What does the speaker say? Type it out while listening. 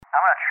I'm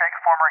gonna trick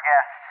former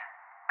guest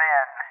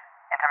Ben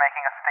into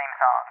making us a theme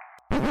song.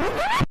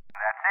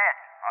 That's it.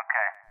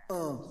 Okay.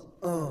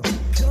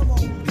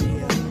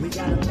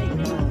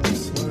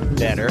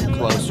 Better,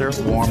 closer,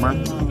 warmer.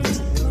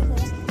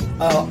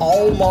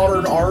 All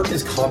modern art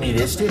is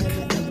communistic.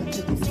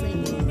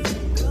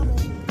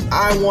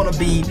 I want to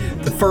be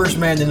the first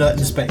man to nut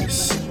in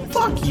space.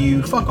 Fuck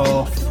you. Fuck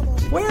off.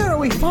 Where are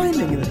we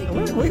finding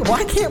it?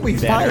 Why can't we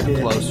find it?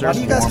 Closer, Why do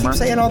you guys warmer. keep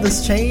saying all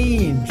this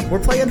change? We're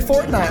playing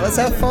Fortnite. Let's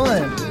have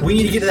fun. We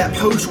need to get to that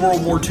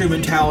post-World War II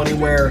mentality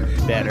where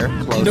Better,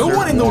 closer, no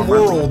one in the warmer.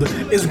 world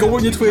is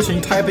going to Twitch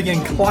and typing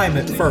in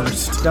climate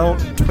first. Don't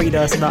tweet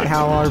us about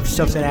how our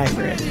stuff's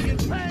inaccurate.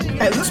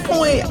 At this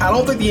point, I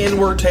don't think the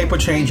N-word tape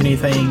would change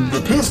anything. The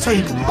piss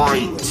tape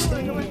might.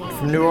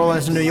 From New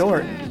Orleans to New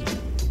York.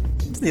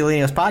 It's the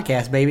Linus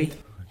Podcast, baby.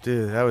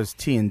 Dude, that was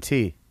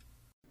TNT.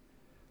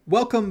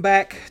 Welcome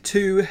back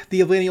to the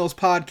Millennials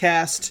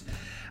Podcast.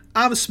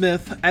 I'm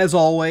Smith, as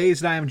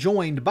always, and I am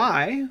joined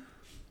by...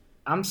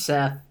 I'm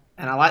Seth,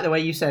 and I like the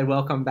way you said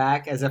welcome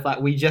back, as if like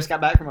we just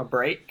got back from a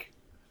break.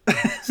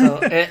 So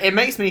it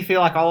makes me feel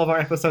like all of our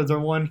episodes are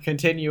one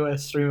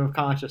continuous stream of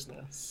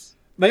consciousness.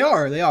 They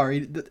are.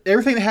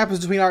 Everything that happens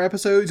between our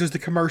episodes is the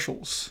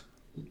commercials.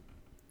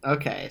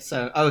 Okay,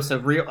 so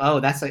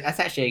that's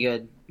actually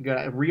a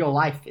good real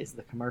life is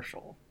the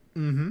commercial.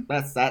 Mm-hmm.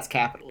 That's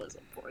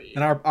capitalism for you.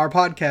 And our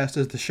podcast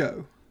is the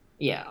show.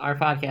 Yeah, our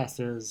podcast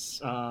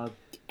is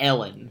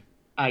Ellen,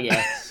 I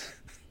guess.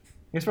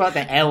 It's like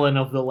the Ellen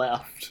of the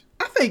left.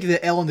 I think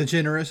that Ellen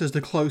DeGeneres is the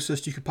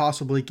closest you could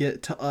possibly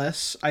get to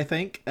us, I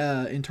think,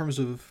 in terms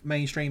of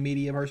mainstream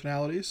media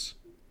personalities.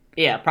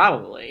 Yeah,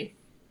 probably.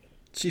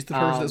 She's the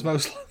person that's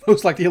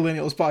most like the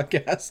Millennials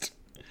Podcast.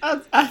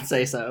 I'd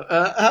say so.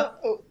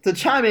 To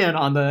chime in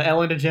on the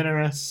Ellen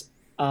DeGeneres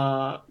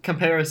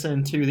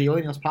comparison to the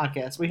Millennials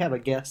Podcast, we have a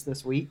guest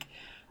this week.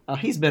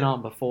 He's been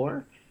on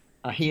before.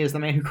 He is the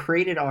man who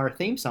created our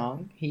theme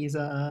song. He's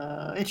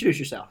introduce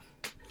yourself.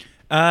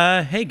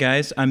 Hey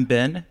guys, I'm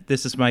Ben.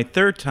 This is my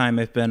third time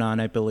I've been on,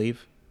 I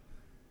believe.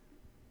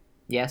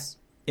 Yes.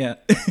 Yeah.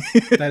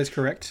 That is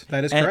correct.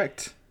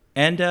 Correct.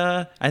 And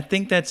I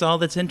think that's all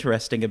that's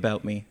interesting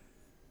about me.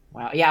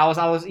 Wow. Yeah, I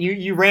was.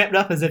 You ramped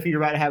up as if you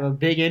were about to have a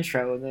big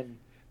intro, and then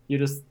you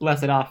just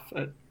left it off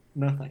at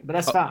nothing. But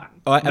that's fine.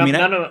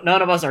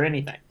 None of us are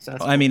anything. So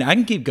that's I mean, I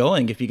can keep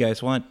going if you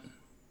guys want.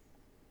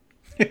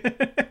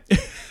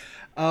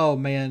 Oh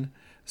man.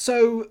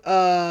 So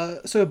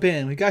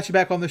Ben, we got you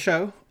back on the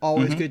show.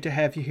 Always good to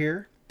have you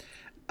here.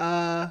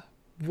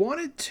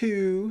 Wanted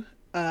to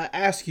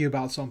ask you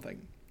about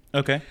something.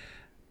 Okay.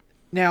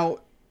 Now,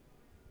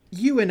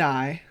 you and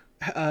I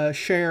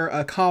share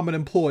a common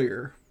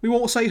employer. We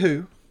won't say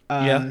who.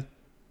 Yeah.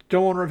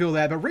 Don't want to reveal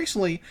that. But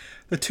recently,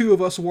 the two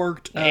of us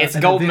worked. it's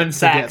an Goldman event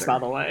Sachs, together.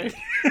 by the way.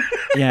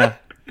 Yeah.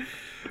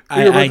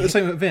 We were both at the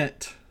same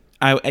event.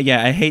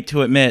 I hate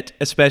to admit,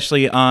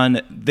 especially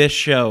on this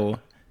show,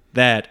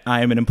 that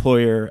I am an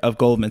employer of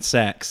Goldman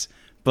Sachs.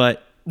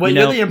 But Wait,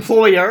 you're the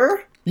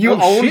employer? You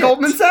own shit.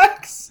 Goldman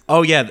Sachs?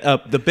 oh yeah,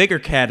 the bigger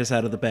cat is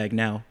out of the bag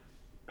now.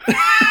 Bigger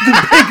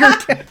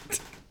cat.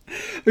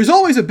 There's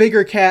always a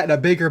bigger cat in a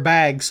bigger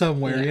bag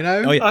somewhere, you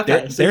know? Oh yeah,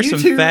 Okay, so there's you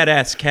some two- fat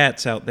ass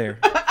cats out there.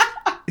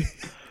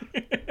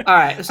 All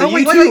right. So Oh,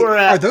 you wait, two were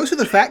at. are those who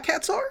the fat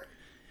cats are?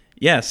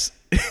 Yes.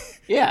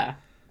 Yeah.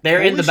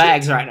 They're in Holy the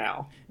bags right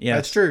now. Yes.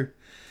 That's true.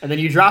 And then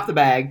you drop the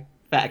bag,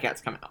 fat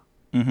cats come out.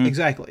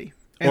 Exactly.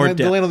 And Or then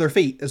they land on their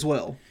feet as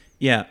well.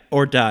 Yeah,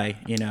 or die,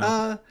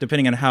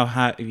 depending on how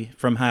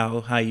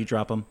high you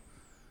drop them.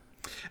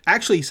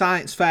 Actually,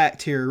 science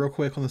fact here, real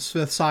quick, on the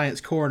Smith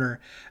Science Corner.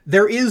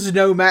 There is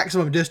no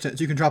maximum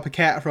distance you can drop a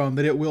cat from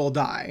that it will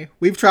die.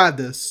 We've tried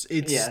this.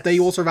 Yes. They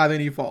will survive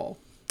any fall.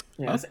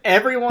 Yes.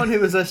 Everyone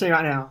who is listening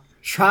right now,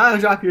 try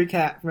to drop your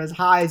cat from as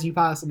high as you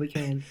possibly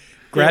can.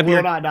 Grab it will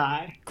your- not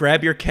die.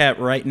 Grab your cat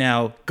right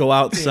now, go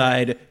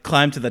outside,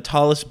 climb to the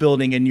tallest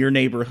building in your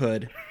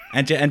neighborhood,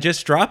 and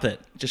just drop it.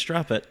 Just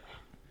drop it.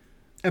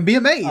 And be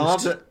amazed.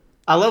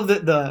 I love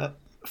that the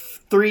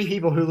three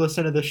people who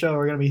listen to the show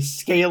are going to be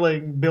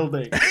scaling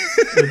buildings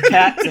with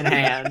cats in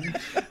hand.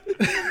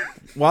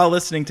 While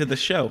listening to the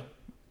show.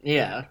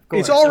 Yeah, of course.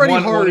 It's already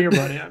One hard.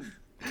 earbud in.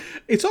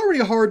 It's already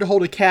hard to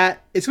hold a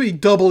cat. It's going to be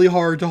doubly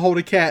hard to hold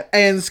a cat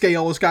and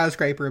scale a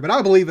skyscraper. But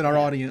I believe in our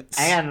audience.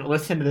 And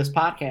listen to this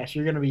podcast.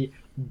 You're going to be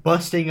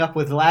busting up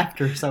with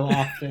laughter so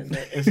often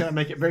that it's going to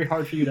make it very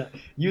hard for you to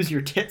use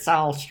your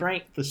tensile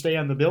strength to stay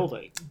on the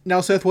building. Now,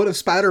 Seth, what if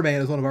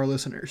Spider-Man is one of our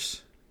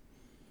listeners?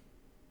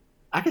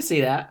 I can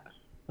see that.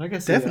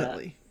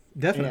 Definitely.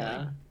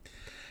 Yeah.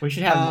 We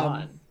should have him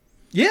on.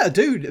 Yeah,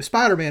 dude, if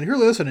Spider-Man, if you're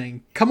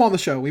listening, come on the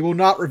show. We will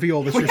not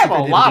reveal this. We have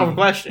a lot of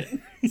questions.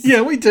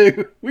 Yeah, we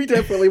do. We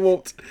definitely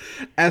won't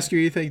ask you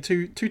anything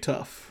too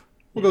tough.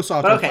 We'll go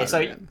soft. But on okay, so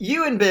Spider-Man.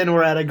 you and Ben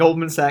were at a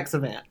Goldman Sachs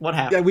event. What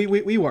happened?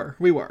 Yeah,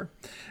 we were.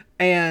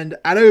 And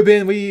I know,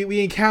 Ben,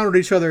 we encountered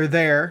each other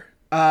there,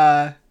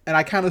 and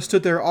I kind of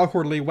stood there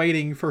awkwardly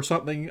waiting for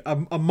something,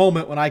 a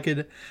moment when I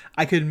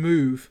could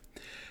move.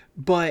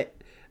 But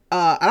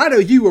And I know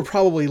you were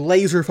probably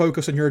laser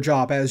focused on your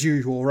job as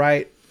usual,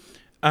 right?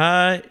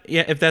 Yeah,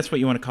 if that's what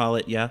you want to call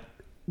it, yeah.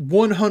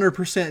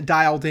 100%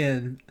 dialed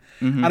in.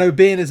 I know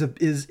Ben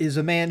is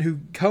a man who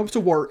comes to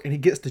work and he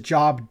gets the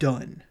job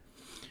done.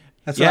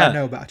 That's what I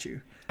know about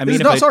you. I This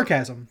mean, is not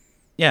sarcasm.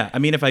 Yeah, I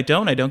mean, if I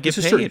don't get This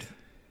is paid. truth.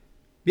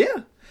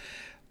 Yeah.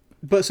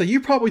 But so you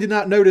probably did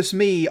not notice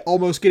me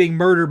almost getting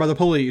murdered by the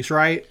police,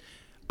 right?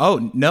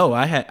 Oh no,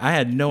 I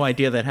had no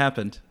idea that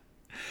happened.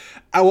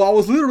 I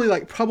was literally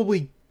like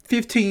probably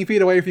 15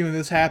 feet away from you when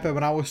this happened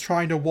when I was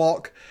trying to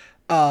walk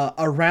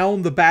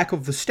around the back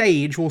of the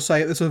stage, we'll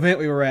say, at this event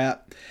we were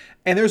at.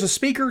 And there's a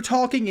speaker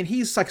talking, and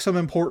he's like some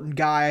important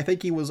guy. I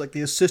think he was like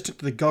the assistant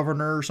to the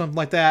governor or something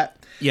like that.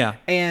 Yeah.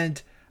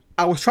 And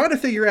I was trying to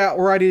figure out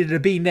where I needed to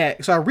be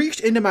next. So I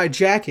reached into my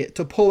jacket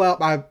to pull out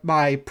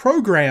my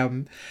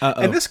program.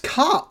 And this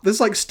cop, this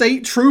like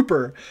state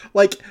trooper,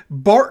 like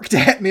barked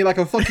at me like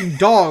a fucking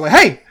dog. Like,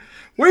 hey,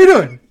 what are you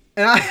doing?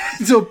 And I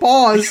had to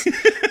pause. He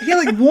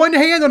had like one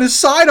hand on his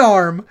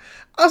sidearm.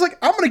 I was like,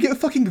 I'm going to get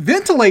fucking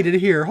ventilated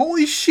here.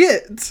 Holy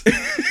shit.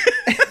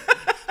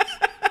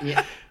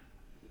 Yeah.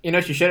 You know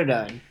what you should have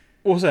done?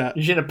 What's that?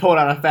 You should have pulled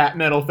out a fat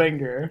middle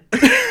finger.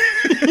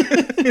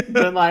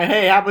 Been like,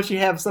 hey, how about you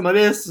have some of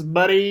this,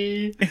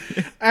 buddy?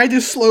 I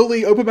just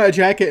slowly opened my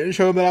jacket and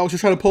showed him that I was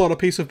just trying to pull out a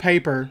piece of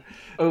paper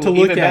Oh, to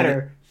look even at better.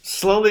 it.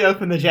 Slowly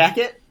open the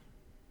jacket,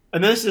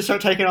 and then just start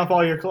taking off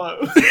all your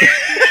clothes.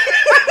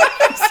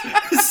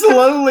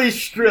 Slowly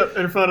strip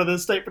in front of the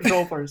state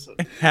patrol person.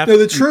 No,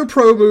 the true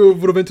pro move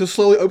would have been to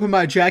slowly open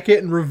my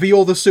jacket and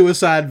reveal the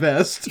suicide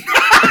vest.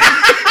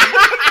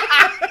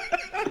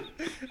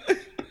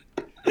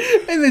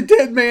 And the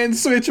dead man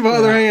switch in my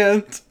other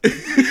hand.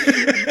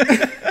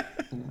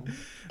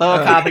 Throw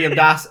a copy of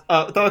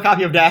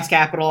Das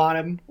Capital on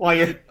him while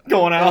you're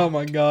going out. Oh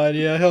my god,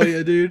 yeah, hell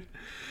yeah, dude.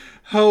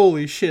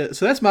 Holy shit.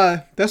 So that's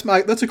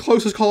the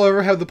closest call I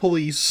ever had with the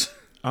police.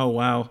 Oh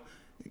wow.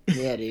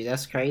 Yeah, dude,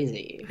 that's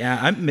crazy.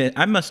 Yeah,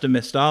 I must have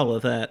missed all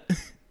of that.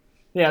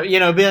 Yeah, you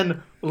know,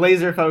 Ben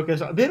laser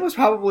focused. Ben was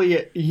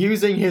probably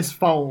using his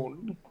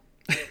phone.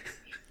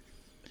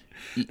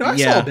 No, I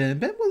Yeah. saw Ben.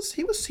 Ben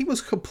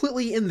was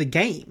completely in the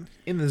game,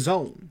 in the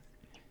zone.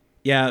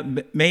 Yeah,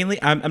 mainly,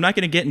 I'm not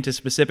going to get into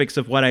specifics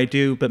of what I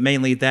do, but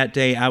mainly that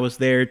day I was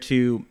there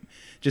to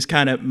just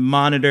kind of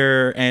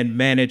monitor and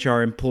manage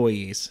our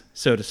employees,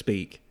 so to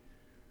speak.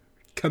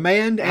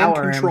 Command and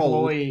Our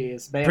control.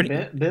 employees. Man,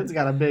 Pretty- Ben's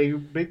got a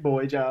big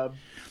boy job.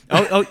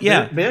 Oh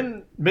yeah.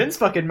 Ben's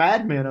fucking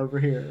Mad Men over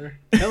here.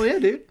 Hell yeah,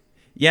 dude.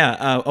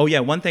 Yeah.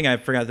 One thing I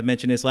forgot to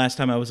mention is last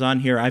time I was on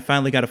here, I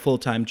finally got a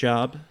full-time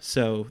job.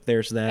 So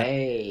there's that.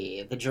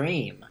 Hey, the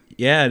dream.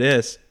 Yeah, it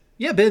is.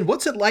 Yeah, Ben,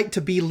 what's it like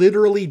to be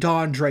literally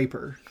Don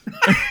Draper?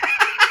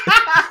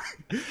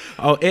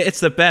 Oh, it's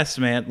the best,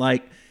 man.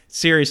 Like,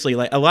 seriously,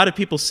 like a lot of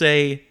people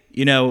say,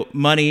 you know,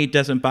 money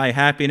doesn't buy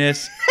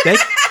happiness.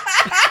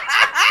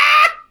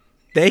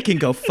 They can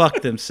go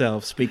fuck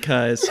themselves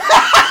because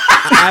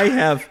I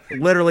have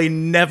literally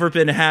never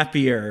been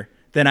happier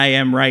than I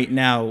am right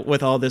now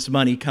with all this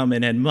money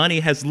coming in. Money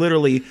has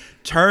literally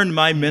turned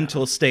my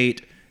mental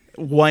state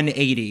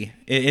 180.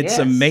 It's Yes.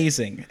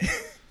 amazing.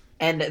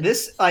 And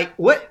this, like,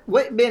 what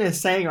Ben is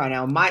saying right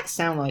now might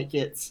sound like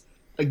it's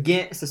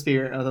against the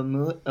spirit of the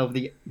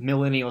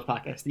Millennials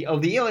podcast,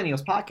 of the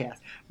Millennials podcast,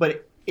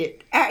 but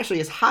it actually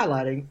is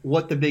highlighting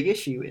what the big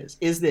issue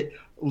is that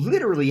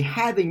literally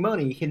having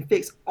money can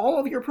fix all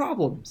of your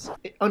problems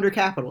under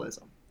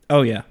capitalism.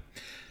 Oh, yeah.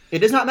 It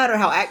does not matter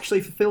how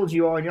actually fulfilled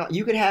you are in your life.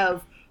 You could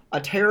have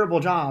a terrible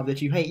job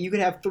that you hate. You could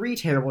have 3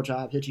 terrible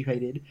jobs that you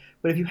hated.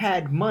 But if you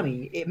had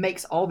money, it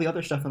makes all the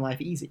other stuff in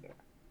life easier.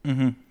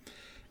 Mm-hmm.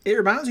 It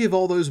reminds me of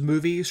all those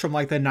movies from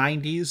like the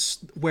 90s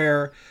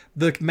where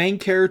the main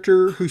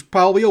character, who's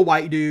probably a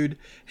white dude,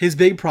 his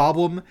big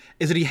problem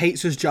is that he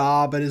hates his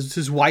job and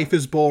his wife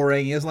is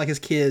boring, he doesn't like his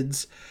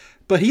kids.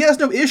 But he has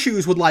no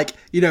issues with, like,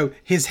 you know,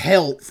 his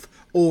health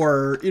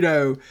or, you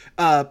know,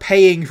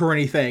 paying for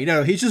anything.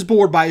 No, he's just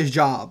bored by his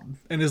job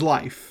and his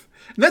life.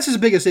 And that's his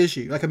biggest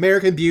issue. Like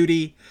American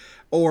Beauty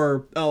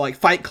or like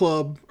Fight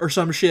Club or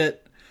some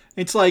shit.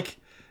 It's like,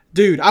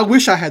 dude, I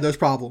wish I had those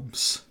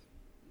problems.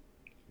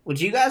 Would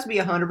you guys be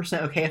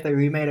 100% okay if they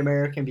remade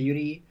American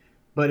Beauty,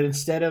 but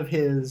instead of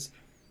his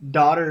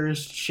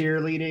daughter's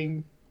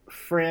cheerleading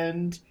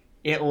friend,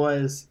 it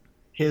was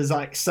his,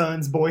 like,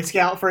 son's Boy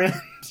Scout friend?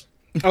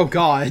 Oh,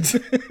 God.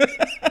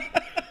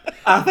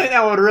 I think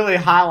that would really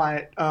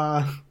highlight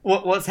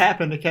what's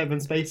happened to Kevin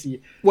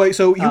Spacey. Wait,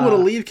 so you want to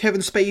leave Kevin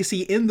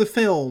Spacey in the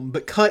film,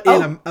 but cut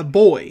in a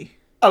boy?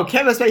 Oh,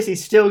 Kevin Spacey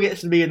still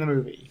gets to be in the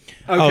movie.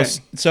 Okay. Oh,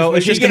 so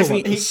it's He just going gets-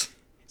 to be... He,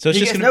 So it's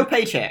he just gets going no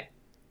paycheck.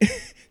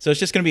 So it's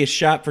just going to be a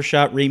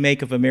shot-for-shot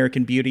remake of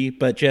American Beauty,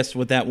 but just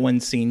with that one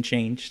scene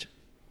changed.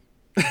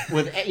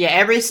 With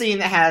every scene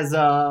that has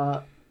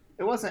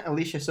it wasn't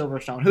Alicia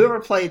Silverstone. Whoever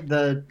played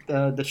the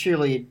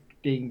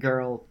cheerleading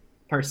girl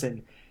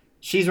person,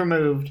 she's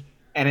removed,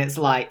 and it's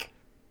like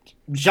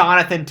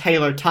Jonathan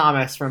Taylor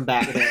Thomas from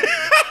back then.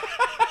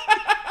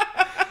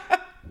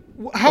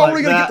 How are we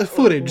Like going to that- get the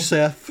footage,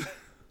 Seth?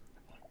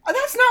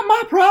 That's not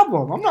my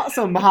problem. I'm not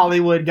some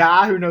Hollywood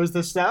guy who knows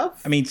this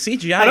stuff. I mean,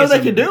 CGI. I know they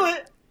can do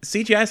it.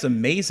 CGI is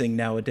amazing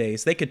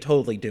nowadays. They could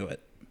totally do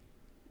it.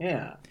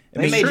 Yeah, I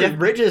they mean, made sure. Jeff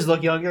Bridges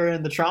look younger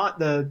in the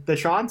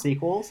Tron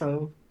sequel.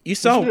 So You we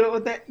saw, should do it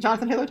with that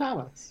Jonathan Taylor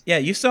Thomas. yeah,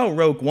 you saw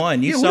Rogue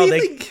One. You Yeah, what saw do you they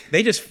think?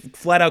 they just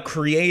flat out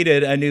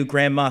created a new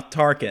Grand Moff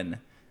Tarkin.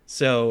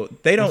 So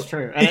they don't. That's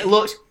true, and it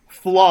looks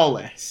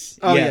flawless.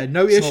 Oh Yeah, yeah,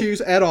 no so- issues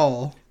at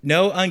all.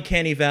 No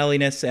uncanny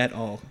valleyness at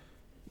all.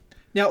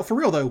 Now, for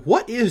real though,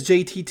 what is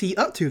JTT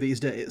up to these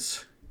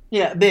days?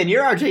 Yeah, Ben,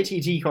 you're our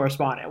JTT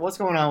correspondent. What's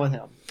going on with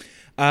him?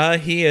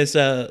 He is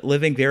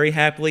living very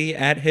happily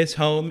at his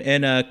home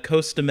in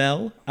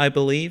Costamel, I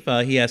believe.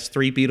 He has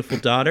 3 beautiful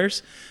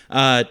daughters,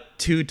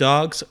 2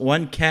 dogs,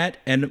 1 cat,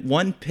 and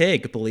 1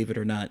 pig, believe it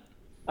or not.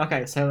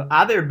 Okay, so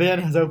either Ben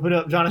has opened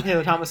up Jonathan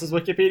Taylor Thomas's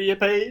Wikipedia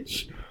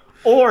page,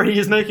 or he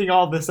is making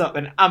all this up,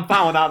 and I'm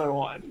fine with either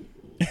one.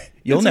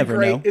 You'll It's never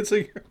know. It's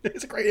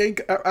a great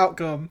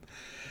outcome.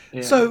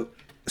 Yeah. So,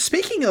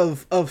 speaking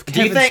of do you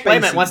Kevin think? Spacey, Wait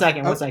a minute, one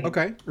second.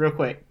 Okay. Real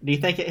quick. Do you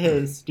think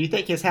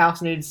his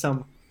house needs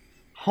some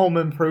home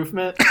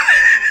improvement?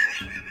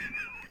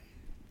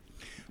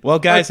 Well,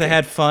 guys, I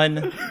had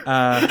fun.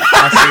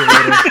 I'll see you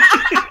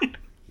later.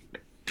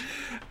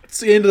 It's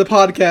the end of the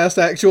podcast.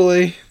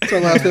 Actually, it's our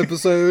last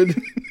episode.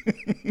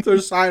 So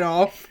sign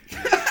off.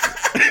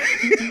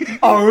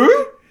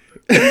 Oh,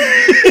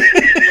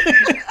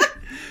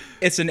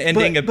 It's an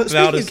ending But about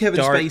speaking as of Kevin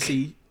dark.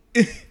 Spacey,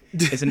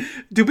 It's an,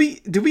 do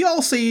we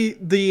all see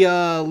the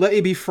 "Let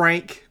Me Be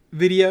Frank"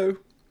 video?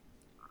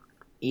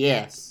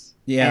 yes.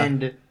 Yeah.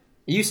 And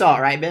you saw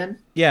it, right, Ben?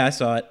 yeah, I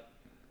saw it.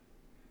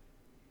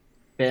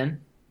 Ben.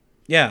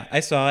 Yeah, I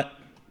saw it.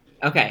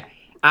 Okay.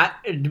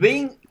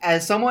 Being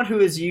as someone who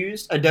has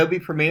used Adobe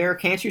Premiere,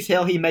 can't you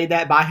tell he made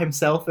that by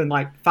himself in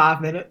like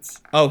 5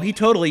 minutes? Oh, he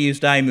totally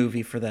used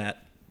iMovie for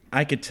that.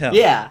 I could tell.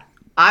 Yeah,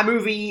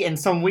 iMovie and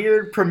some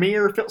weird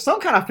Premiere,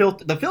 some kind of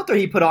filter. The filter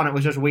he put on it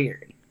was just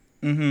weird.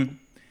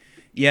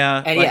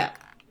 Yeah. And like, yeah,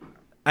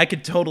 I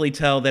could totally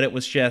tell that it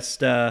was just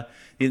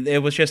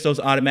those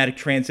automatic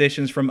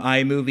transitions from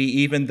iMovie.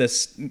 Even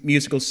the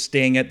musical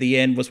sting at the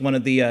end was one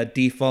of the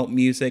default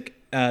music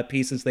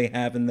pieces they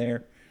have in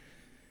there.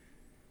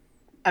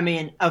 I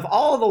mean, of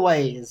all the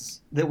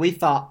ways that we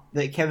thought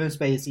that Kevin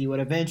Spacey would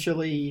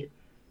eventually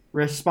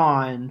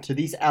respond to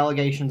these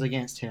allegations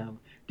against him,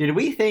 did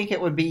we think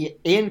it would be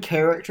in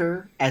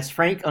character as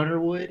Frank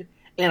Underwood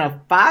in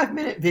a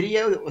 5-minute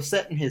video that was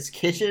set in his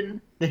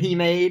kitchen that he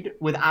made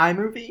with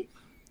iMovie?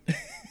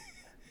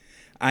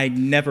 I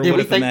never Did would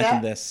we have think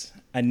imagined that? this.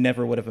 I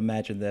never would have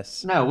imagined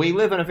this. No, we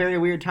live in a very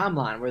weird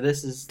timeline where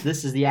this is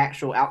the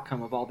actual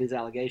outcome of all these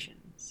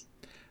allegations.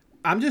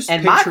 I'm just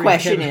And my picturing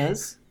question Kevin-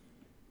 is,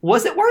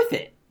 was it worth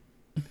it?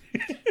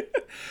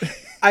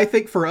 I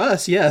think for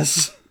us,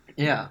 yes.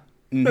 Yeah.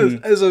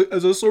 As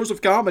a source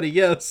of comedy,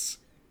 yes.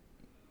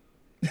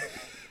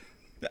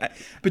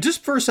 But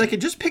just for a second,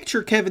 just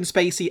picture Kevin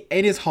Spacey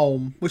in his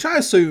home, which I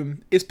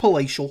assume is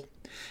palatial,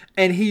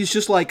 and he's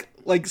just like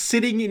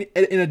sitting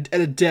at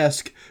a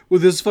desk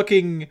with his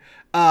fucking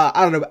I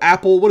don't know,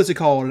 Apple, what is it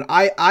called, an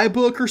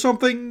iBook or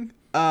something,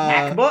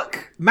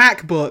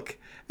 MacBook,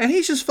 and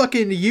he's just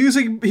fucking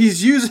using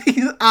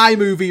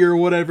iMovie or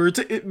whatever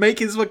to make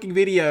his fucking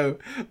video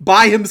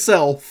by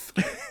himself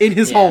in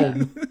his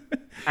home.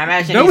 I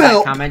imagine No he's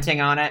help. like commenting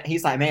on it.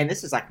 He's like, man,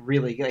 this is like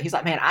really good. He's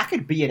like, man, I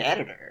could be an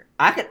editor.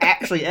 I could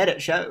actually edit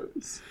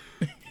shows.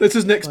 That's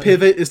his next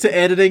pivot is to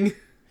editing.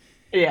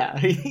 Yeah.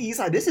 He's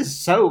like, this is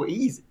so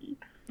easy.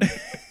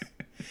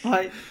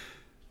 Like,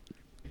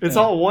 it's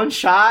all one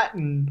shot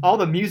and all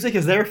the music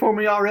is there for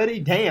me already.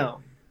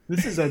 Damn.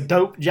 This is a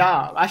dope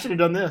job. I should have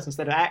done this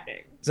instead of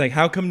acting. It's like,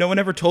 how come no one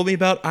ever told me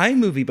about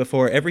iMovie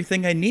before?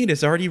 Everything I need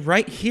is already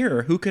right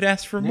here. Who could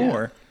ask for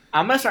more?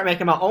 I'm going to start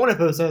making my own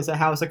episodes of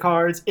House of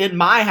Cards in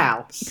my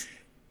house.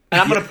 And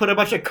I'm going to put a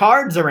bunch of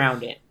cards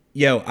around it.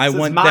 Yo, I This is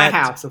want my that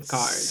house of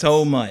cards.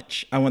 so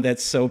much. I want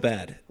that so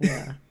bad.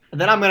 Yeah. And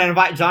then I'm going to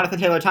invite Jonathan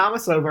Taylor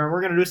Thomas over and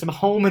we're going to do some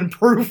home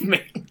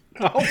improvement.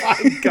 Oh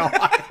my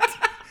god.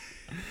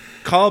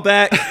 Call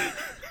back.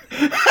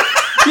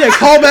 Yeah,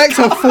 call back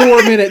to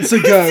 4 minutes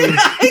ago.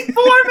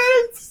 4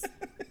 minutes.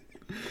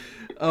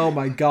 Oh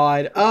my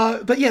god.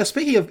 But yeah,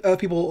 speaking of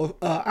people,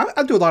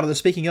 I do a lot of the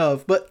speaking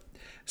of, but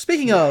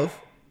speaking of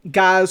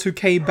guys who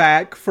came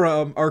back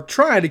from, or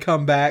trying to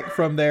come back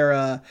from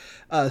their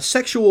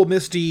sexual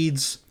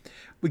misdeeds,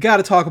 we got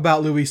to talk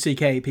about Louis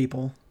C.K.,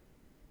 people.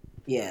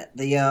 Yeah,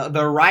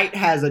 the right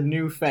has a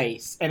new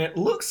face, and it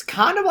looks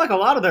kind of like a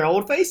lot of their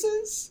old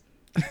faces.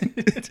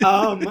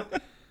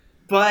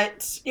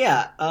 But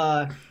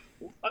yeah,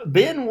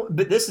 Ben.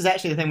 But this is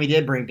actually the thing we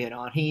did bring Ben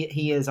on.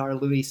 He is our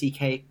Louis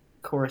C.K.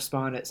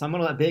 correspondent. So I'm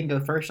gonna let Ben go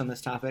first on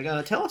this topic.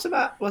 Tell us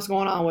about what's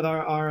going on with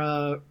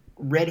our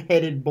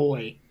redheaded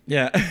boy.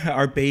 Yeah,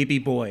 our baby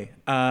boy.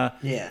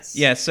 Yes.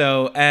 Yeah,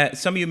 so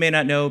some of you may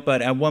not know,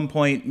 but at one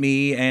point,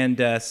 me and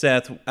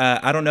Seth,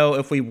 I don't know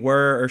if we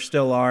were or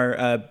still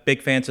are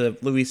big fans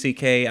of Louis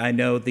C.K. I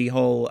know the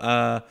whole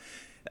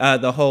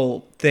the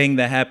whole thing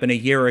that happened a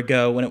year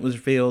ago when it was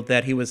revealed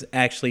that he was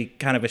actually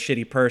kind of a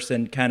shitty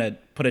person kind of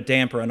put a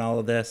damper on all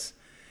of this.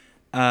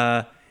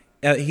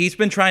 He's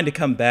been trying to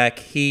come back.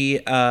 He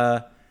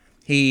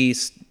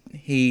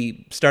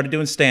started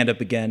doing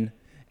stand-up again,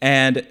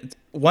 and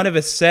one of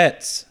his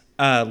sets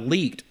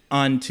leaked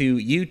onto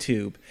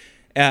YouTube.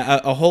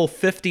 A whole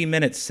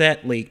 50-minute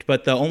set leaked,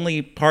 but the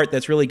only part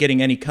that's really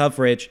getting any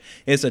coverage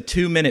is a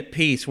 2-minute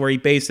piece where he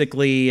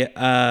basically...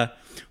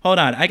 hold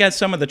on, I got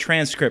some of the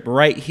transcript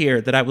right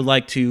here that I would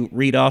like to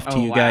read off to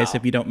you guys,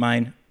 if you don't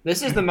mind.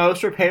 This is the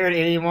most prepared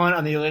anyone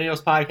on the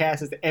Millennials podcast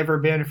has ever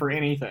been for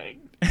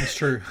anything. That's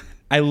true.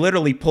 I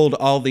literally pulled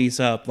all these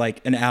up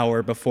like an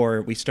hour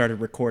before we started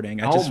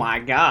recording. Oh my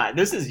god,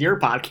 this is your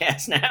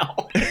podcast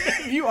now.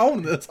 You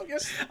own this.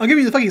 I'll give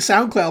you the fucking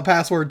SoundCloud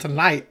password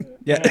tonight.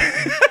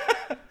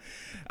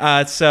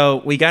 Yeah.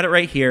 So we got it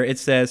right here. It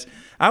says,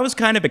 I was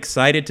kind of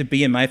excited to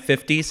be in my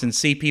 50s and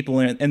see people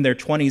in their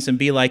 20s and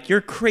be like,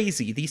 you're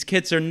crazy. These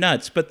kids are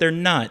nuts, but they're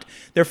not.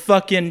 They're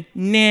fucking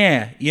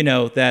nah. You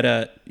know,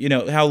 that,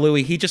 how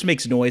Louis, he just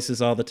makes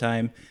noises all the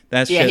time.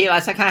 That's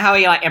that's kind of how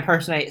he like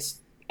impersonates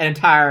an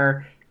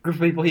entire group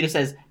of people. He just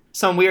says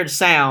some weird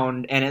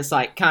sound and it's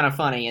like kind of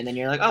funny. And then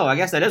you're like, oh, I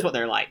guess that is what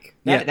they're like.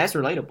 That's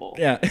relatable.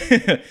 Yeah.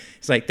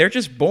 It's like, they're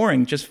just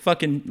boring. Just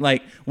fucking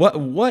like,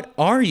 what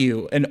are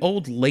you? An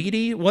old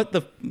lady? What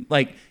the,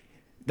 like...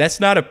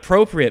 That's not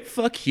appropriate.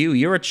 Fuck you.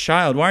 You're a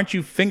child. Why aren't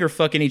you finger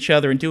fucking each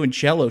other and doing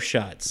jello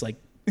shots? Like,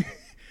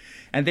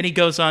 and then he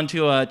goes on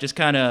to just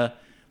kind of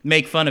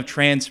make fun of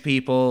trans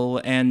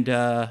people and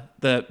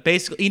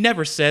basically he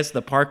never says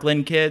the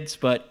Parkland kids,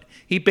 but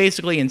he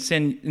basically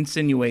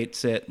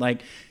insinuates it.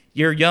 Like,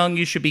 you're young,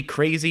 you should be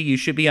crazy, you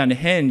should be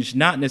unhinged,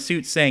 not in a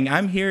suit saying,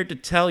 I'm here to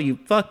tell you,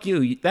 fuck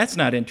you. That's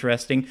not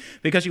interesting.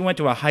 Because you went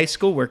to a high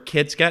school where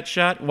kids got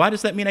shot, why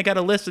does that mean I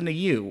gotta listen to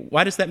you?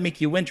 Why does that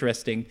make you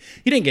interesting?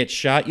 You didn't get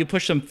shot, you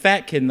pushed some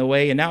fat kid in the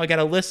way, and now I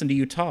gotta listen to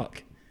you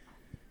talk.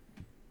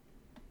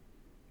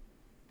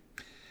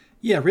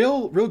 Yeah,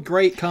 real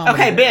great comedy.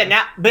 Okay,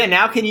 Ben,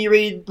 now can you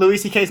read Louis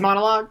C.K.'s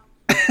monologue?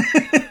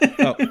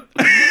 Oh.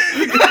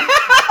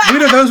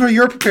 Those were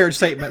your prepared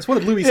statements. What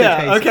did Louis say?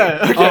 Yeah, okay.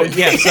 Oh,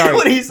 yeah, sorry.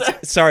 What he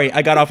said. Sorry,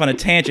 I got off on a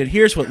tangent.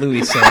 Here's what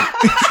Louis said.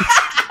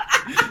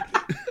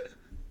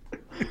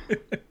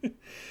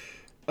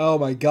 Oh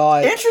my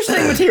god.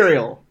 Interesting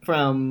material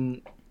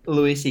from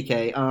Louis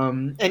C.K.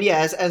 And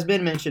yeah, as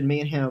Ben mentioned, me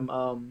and him,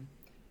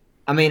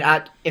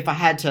 if I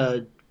had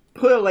to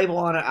put a label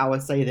on it, I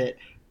would say that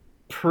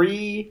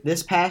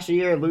this past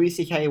year, Louis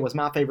C.K. was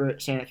my favorite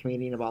stand-up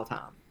comedian of all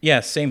time. Yeah,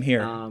 same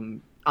here.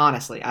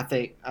 Honestly,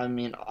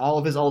 all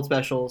of his old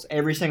specials,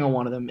 every single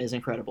one of them is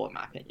incredible in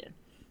my opinion.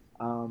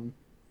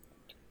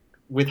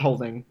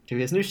 Withholding to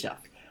his new stuff.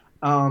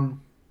 And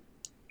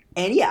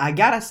yeah, I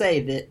gotta say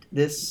that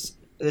this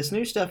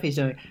new stuff he's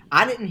doing,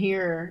 I didn't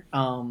hear,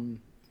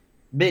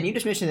 Ben, you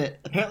just mentioned that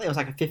apparently it was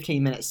like a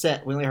 15-minute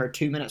set. We only heard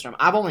 2 minutes from him.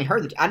 I've only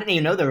heard I didn't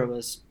even know there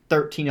was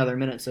 13 other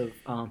minutes of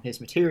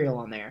his material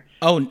on there.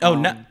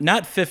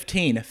 Not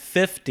 15,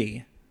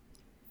 50.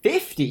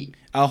 50?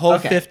 A whole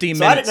okay.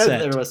 50-minute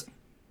set.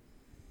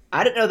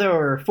 I didn't know there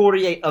were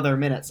 48 other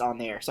minutes on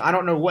there, so I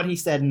don't know what he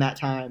said in that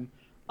time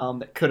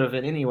that could have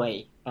in any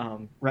way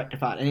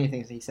rectified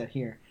anything that he said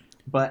here.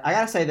 But I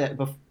gotta say that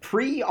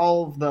pre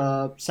all of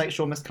the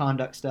sexual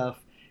misconduct stuff,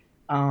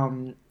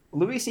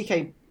 Louis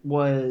C.K.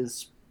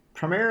 was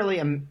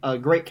primarily a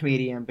great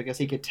comedian because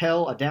he could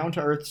tell a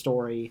down-to-earth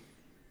story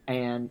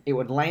and it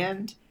would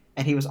land.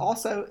 And he was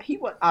also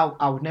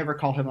I would never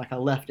call him like a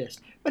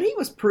leftist, but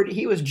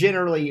he was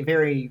generally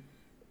very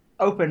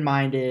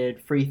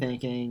open-minded,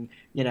 free-thinking,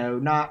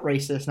 not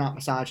racist, not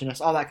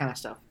misogynist, all that kind of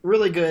stuff.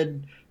 Really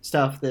good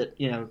stuff that,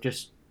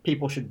 just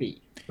people should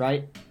be,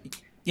 right?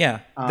 Yeah,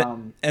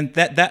 and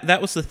that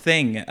was the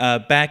thing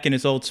back in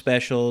his old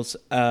specials.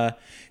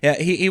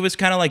 He was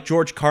kind of like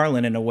George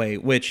Carlin in a way,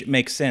 which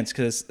makes sense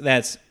because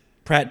that's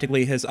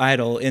practically his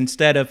idol.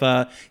 Instead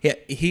of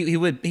he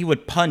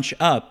would punch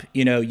up.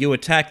 You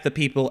attack the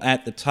people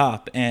at the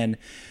top, and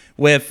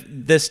with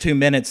this 2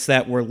 minutes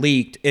that were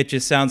leaked, it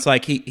just sounds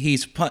like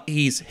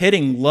he's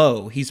hitting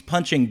low. He's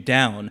punching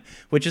down,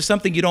 which is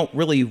something you don't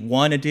really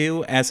want to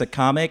do as a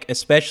comic,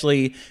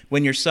 especially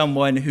when you're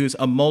someone who's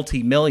a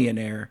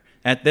multi-millionaire.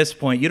 At this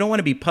point, you don't want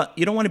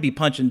to be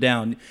punching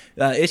down.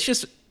 It's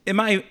just in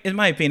my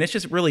opinion, it's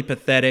just really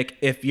pathetic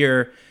if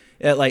you're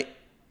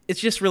it's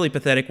just really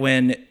pathetic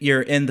when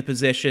you're in the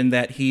position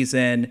that he's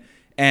in,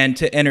 and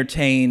to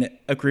entertain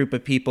a group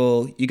of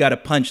people, you got to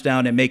punch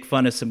down and make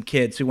fun of some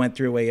kids who went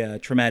through a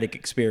traumatic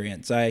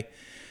experience. I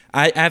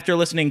after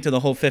listening to the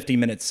whole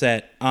 50-minute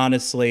set,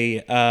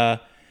 honestly,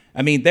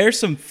 there's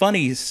some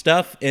funny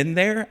stuff in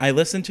there. I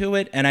listen to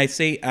it and I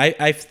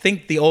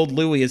think the old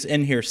Louis is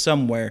in here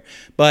somewhere,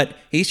 but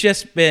he's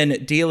just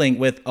been dealing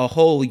with a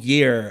whole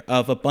year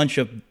of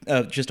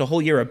just a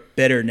whole year of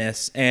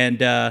bitterness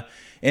and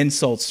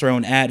insults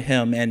thrown at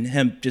him and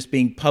him just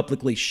being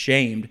publicly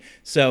shamed.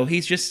 So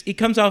he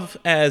comes off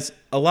as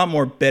a lot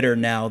more bitter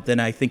now than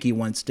I think he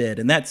once did.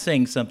 And that's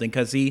saying something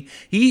because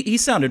he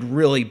sounded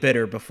really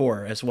bitter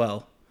before as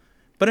well.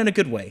 but in a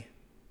good way.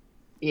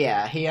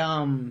 Yeah, he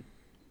I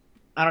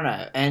don't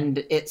know,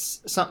 and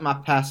it's something I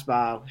passed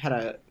by. Had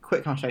a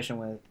quick conversation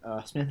with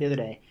Smith the other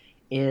day.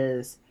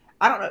 Is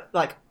I don't know,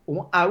 like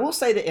I will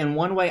say that in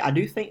one way I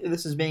do think that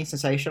this is being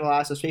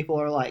sensationalized, as people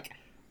are like,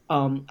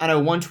 I know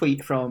one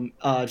tweet from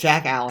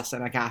Jack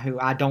Allison, a guy who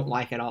I don't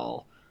like at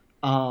all,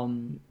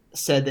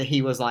 said that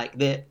he was like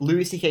that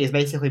Louis C.K. is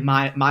basically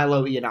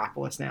Milo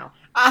Yiannopoulos now.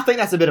 I think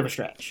that's a bit of a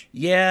stretch.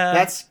 Yeah,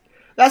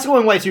 that's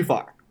going way too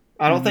far.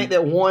 I don't think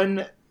that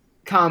one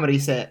comedy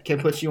set can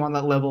put you on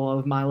that level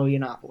of Milo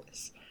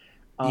Yiannopoulos.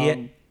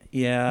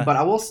 Yeah. But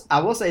I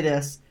will say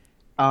this: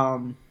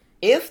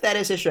 if that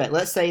is his strategy,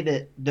 let's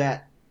say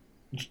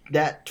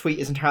that tweet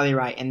is entirely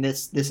right, and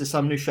this is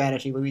some new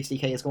strategy Louis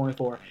C.K. is going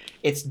for.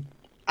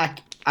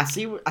 I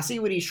see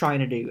what he's trying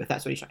to do. If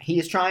that's what he's trying, he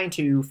is trying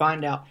to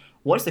find out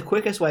what's the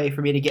quickest way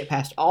for me to get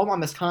past all my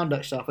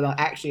misconduct stuff without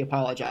actually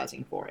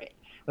apologizing for it,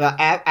 without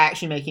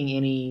actually making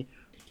any,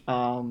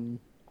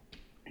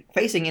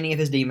 facing any of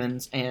his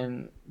demons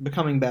and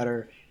becoming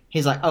better.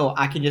 He's like, oh,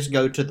 I can just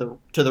go to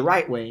the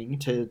right wing,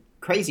 to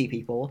crazy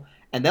people,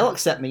 and they'll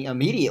accept me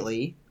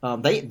immediately.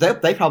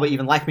 They probably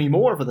even like me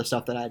more for the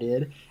stuff that I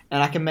did,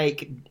 and I can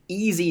make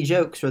easy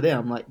jokes for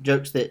them, like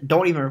jokes that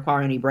don't even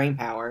require any brain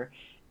power.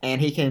 And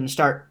he can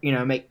start,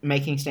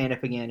 making stand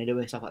up again and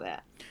doing stuff like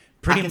that.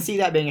 I can see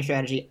that being a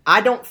strategy.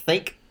 I don't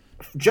think,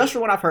 just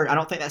from what I've heard, I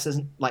don't think that's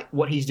like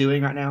what he's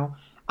doing right now.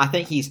 I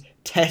think he's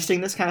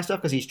testing this kind of stuff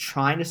because he's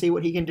trying to see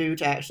what he can do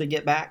to actually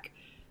get back.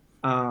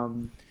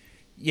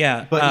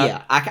 Yeah,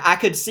 I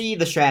could see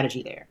the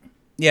strategy there.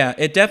 Yeah,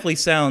 it definitely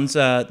sounds,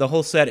 the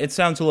whole set, it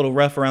sounds a little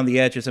rough around the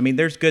edges. I mean,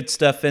 there's good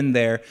stuff in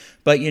there,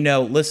 but,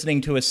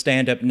 listening to a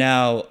stand-up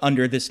now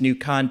under this new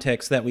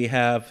context that we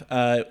have,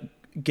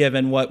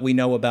 given what we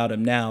know about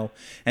him now,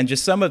 and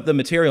just some of the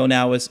material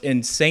now is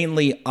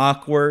insanely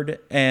awkward,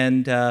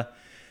 and, but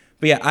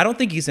yeah, I don't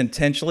think he's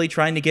intentionally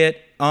trying to get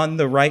on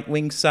the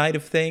right-wing side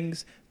of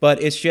things, but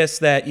it's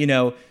just that,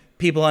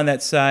 people on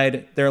that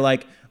side, they're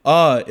like,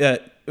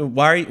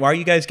 why are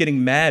you guys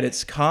getting mad?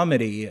 It's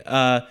comedy.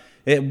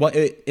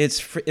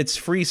 It's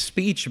free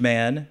speech,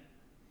 man.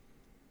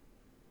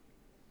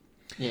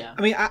 Yeah.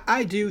 I mean,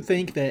 I do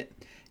think that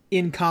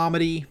in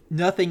comedy,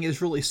 nothing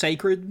is really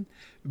sacred,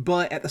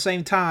 but at the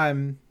same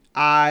time,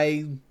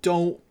 I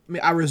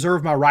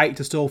reserve my right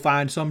to still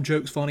find some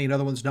jokes funny and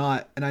other ones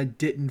not, and I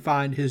didn't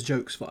find his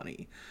jokes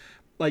funny.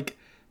 Like,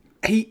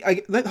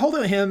 the whole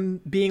thing with him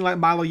being like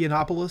Milo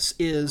Yiannopoulos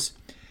is,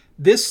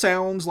 this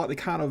sounds like the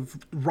kind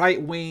of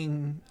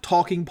right-wing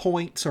talking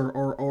points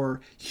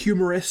or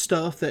humorous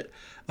stuff that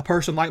a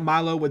person like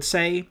Milo would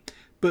say,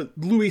 but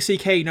Louis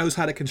C.K. knows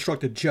how to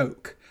construct a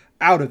joke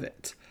out of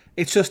it.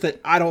 It's just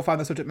that I don't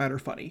find the subject matter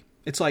funny.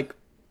 It's like,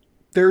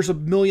 there's a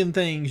million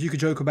things you could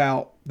joke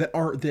about that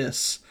aren't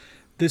this.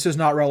 This is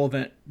not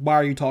relevant. Why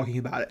are you talking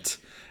about it?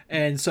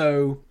 And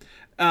so,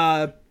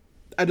 I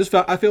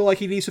feel like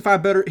he needs to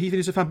find better. He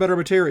needs to find better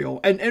material.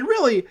 And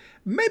really,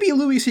 maybe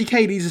Louis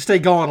C.K. needs to stay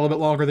gone a little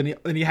bit longer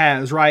than he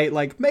has, right?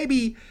 Like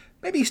maybe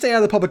stay out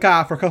of the public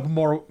eye for a couple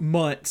more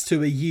months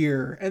to a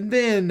year, and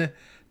then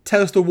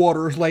test the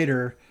waters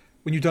later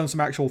when you've done some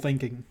actual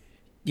thinking.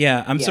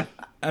 Yeah,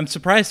 I'm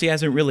surprised he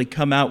hasn't really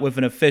come out with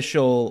an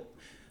official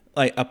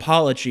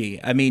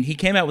apology. I mean, he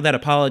came out with that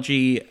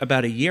apology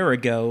about a year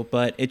ago,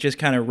 but it just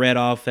kind of read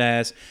off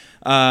as,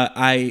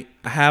 I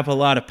have a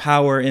lot of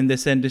power in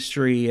this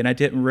industry and I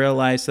didn't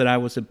realize that I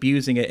was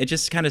abusing it. It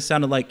just kind of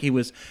sounded like he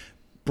was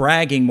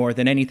bragging more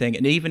than anything.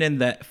 And even in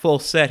that full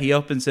set, he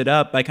opens it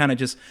up by kind of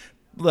just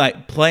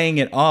like playing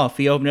it off.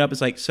 He opened it up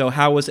as like, so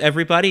how was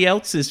everybody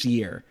else's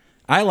year?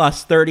 I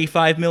lost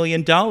 $35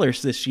 million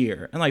this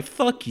year. I'm like,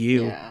 fuck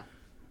you. Yeah.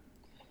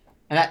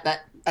 And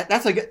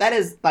that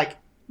is like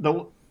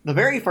the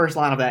very first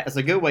line of that is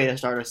a good way to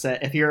start a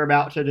set if you're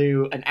about to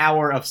do an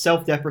hour of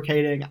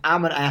self-deprecating,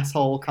 I'm an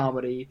asshole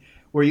comedy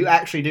where you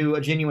actually do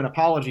a genuine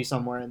apology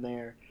somewhere in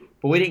there.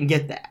 But we didn't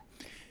get that.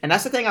 And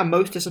that's the thing I'm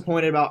most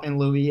disappointed about in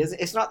Louis is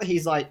it's not that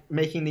he's like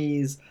making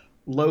these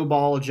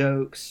lowball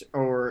jokes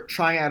or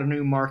trying out a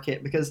new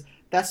market, because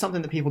that's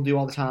something that people do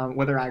all the time,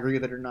 whether I agree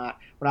with it or not.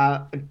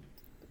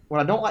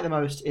 What I don't like the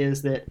most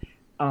is that,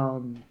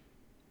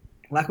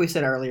 like we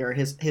said earlier,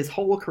 his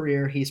whole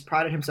career, he's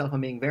prided himself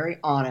on being very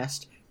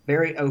honest,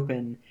 very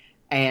open,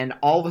 and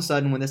all of a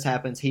sudden when this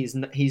happens,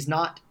 he's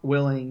not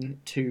willing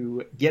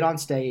to get on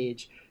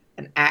stage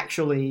and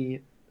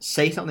actually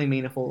say something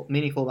meaningful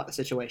about the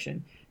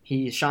situation.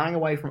 He's shying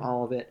away from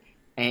all of it,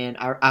 and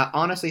I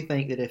honestly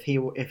think that if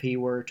he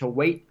were to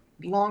wait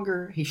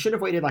longer, he should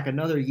have waited like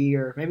another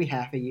year, maybe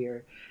half a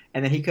year,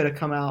 and then he could have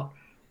come out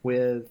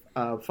with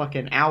a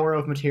fucking hour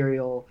of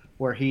material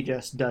where he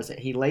just does it.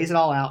 He lays it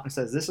all out and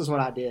says, this is what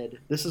I did,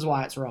 this is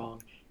why it's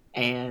wrong,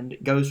 and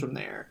goes from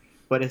there.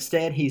 But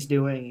instead, he's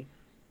doing,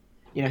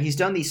 he's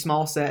done these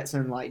small sets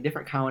in like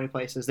different comedy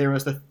places. There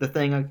was the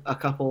thing I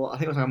think it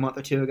was like a month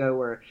or two ago,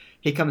 where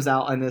he comes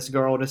out and this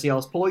girl just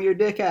yells, "Pull your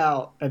dick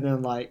out," and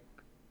then like,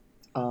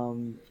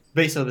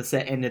 basically the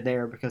set ended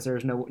there because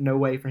there's no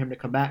way for him to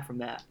come back from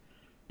that.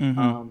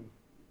 Mm-hmm.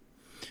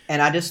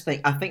 And I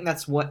think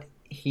that's what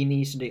he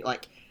needs to do.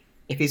 Like,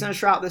 if he's going to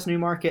try out this new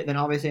market, then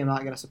obviously I'm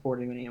not going to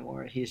support him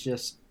anymore.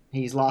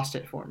 He's lost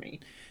it for me.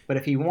 But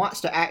if he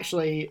wants to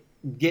actually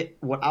get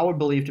what I would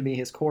believe to be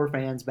his core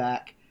fans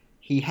back,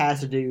 he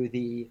has to do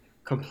the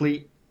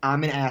complete,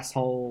 I'm an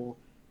asshole,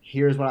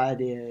 here's what I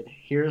did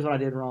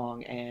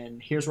wrong,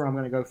 and here's where I'm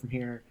going to go from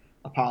here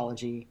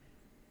apology.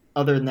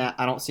 Other than that,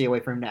 I don't see a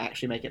way for him to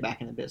actually make it back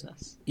in the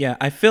business. Yeah,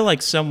 I feel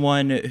like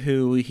someone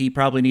who he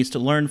probably needs to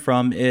learn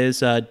from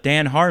is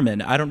Dan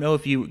Harmon. I don't know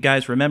if you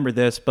guys remember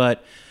this,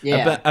 but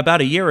about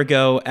a year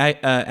ago,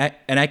 an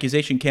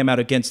accusation came out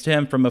against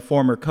him from a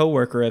former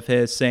coworker of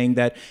his, saying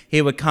that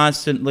he would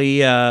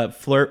constantly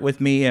flirt with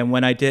me, and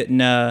when I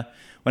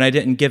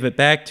didn't give it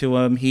back to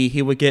him,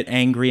 he would get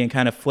angry and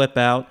kind of flip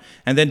out.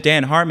 And then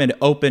Dan Harmon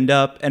opened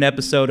up an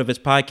episode of his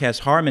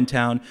podcast,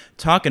 Harmontown,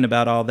 talking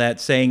about all that,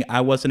 saying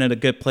I wasn't in a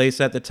good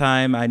place at the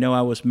time. I know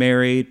I was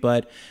married,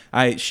 but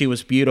she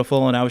was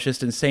beautiful, and I was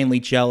just insanely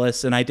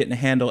jealous, and I didn't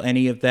handle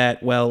any of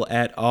that well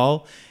at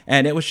all.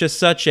 And it was just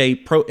such a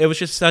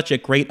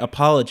great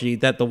apology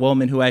that the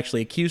woman who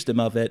actually accused him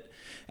of it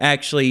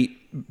actually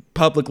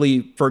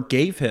publicly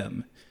forgave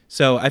him.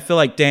 So I feel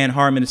like Dan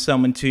Harmon is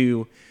someone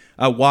to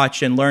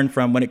watch and learn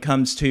from when it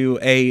comes to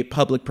a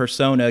public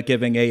persona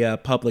giving a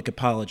public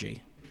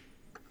apology.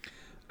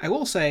 I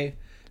will say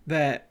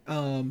that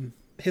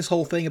his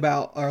whole thing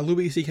about, or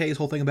Louis C.K.'s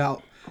whole thing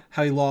about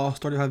how he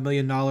lost $35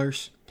 million,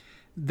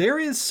 there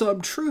is some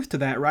truth to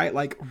that, right?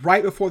 Like,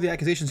 right before the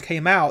accusations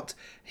came out,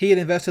 he had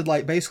invested,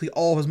 like, basically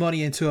all of his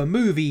money into a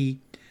movie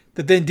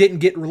that then didn't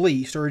get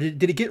released. Or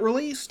did it get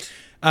released?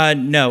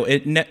 No.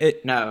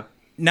 No.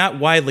 Not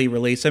widely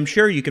released. I'm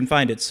sure you can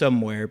find it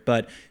somewhere,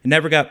 but it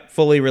never got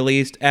fully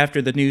released.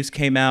 After the news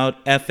came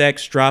out,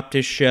 FX dropped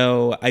his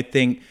show. I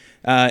think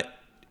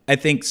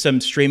some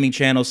streaming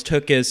channels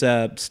took his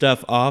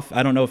stuff off.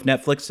 I don't know if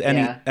Netflix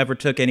ever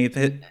took any of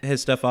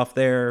his stuff off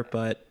there,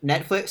 but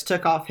Netflix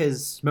took off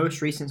his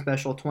most recent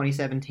special,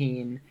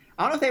 2017.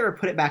 I don't know if they ever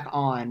put it back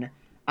on.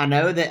 I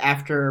know that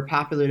after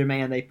popular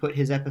demand, they put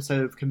his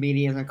episode of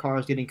Comedians in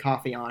Cars Getting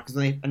Coffee on, because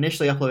when they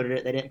initially uploaded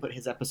it, they didn't put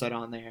his episode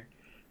on there.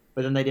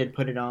 But then they did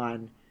put it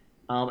on.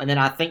 And then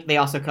I think they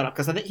also cut off,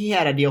 because I think he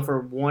had a deal for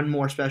one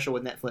more special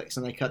with Netflix,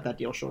 and they cut that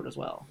deal short as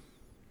well.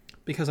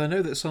 Because I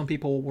know that some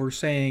people were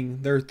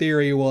saying their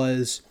theory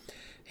was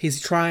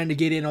he's trying to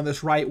get in on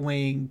this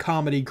right-wing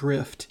comedy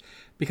grift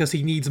because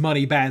he needs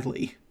money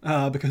badly.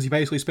 Because he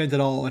basically spent it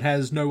all and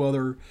has no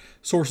other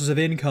sources of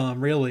income,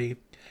 really.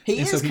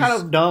 He is kind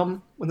of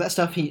dumb with that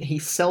stuff. He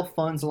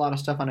self-funds a lot of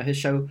stuff on his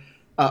show.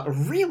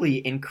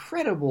 Really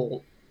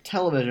incredible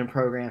television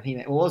program he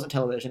made. Well, it wasn't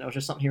television. It was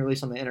just something he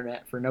released on the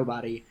internet for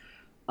nobody,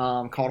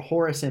 called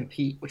Horace and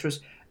Pete, which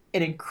was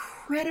an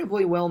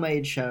incredibly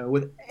well-made show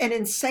with an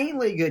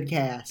insanely good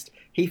cast.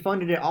 He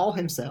funded it all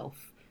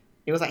himself.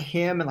 It was like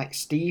him and like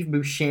Steve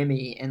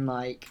Buscemi and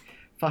like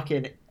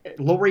fucking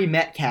Laurie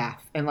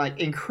Metcalf and like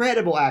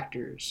incredible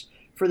actors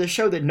for the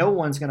show that no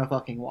one's gonna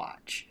fucking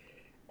watch.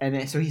 And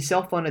then so he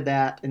self-funded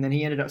that, and then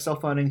he ended up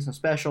self-funding some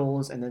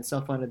specials, and then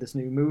self-funded this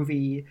new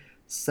movie.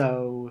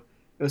 So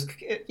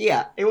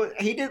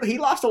he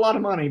lost a lot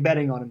of money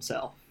betting on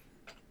himself.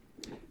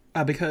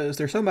 Because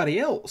there's somebody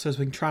else who's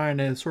been trying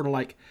to sort of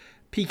like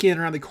peek in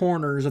around the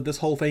corners of this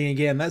whole thing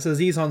again. That's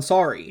Aziz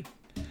Ansari.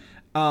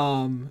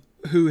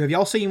 Who, have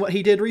y'all seen what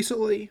he did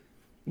recently?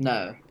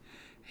 No.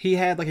 He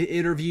had like an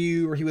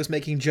interview where he was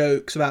making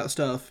jokes about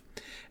stuff.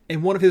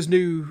 And one of his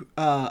new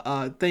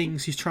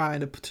things he's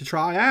trying to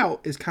try out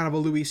is kind of a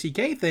Louis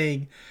C.K.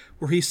 thing,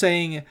 where he's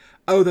saying,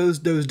 "Oh, those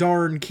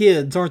darn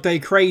kids, aren't they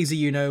crazy?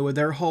 You know, with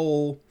their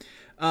whole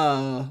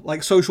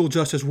like social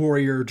justice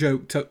warrior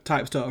joke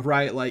type stuff,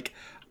 right? Like,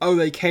 oh,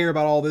 they care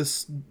about all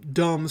this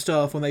dumb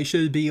stuff when they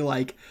should be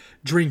like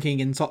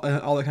drinking and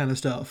all that kind of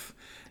stuff."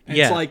 And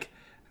it's like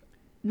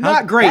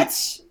not great.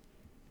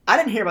 I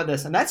didn't hear about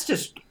this, and that's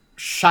just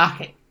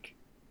shocking.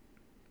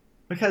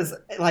 Because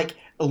like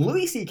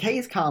Louis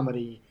C.K.'s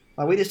comedy,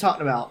 like we just talked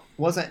about,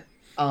 wasn't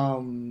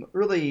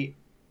really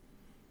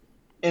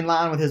in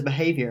line with his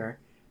behavior.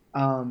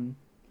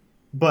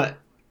 But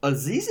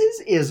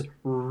Aziz's is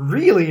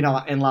really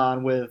not in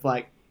line with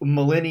like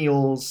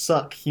millennials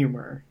suck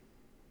humor.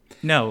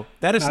 No,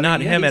 that is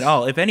not him at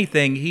all. If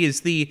anything, he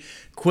is the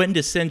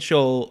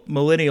quintessential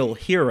millennial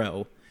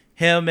hero.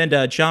 Him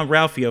and John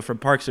Ralphio from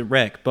Parks and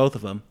Rec, both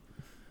of them.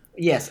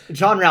 Yes,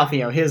 John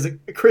Ralphio, his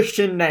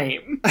Christian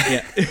name.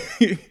 Yeah.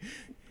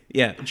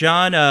 Yeah,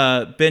 John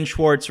Ben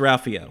Schwartz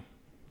Ralphio.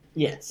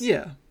 Yes.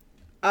 Yeah.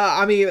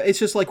 I mean, it's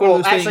just like one of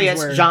those things actually, it's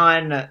where...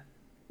 John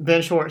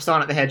Ben Schwartz,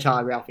 Sonic the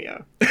Hedgehog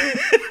Ralphio.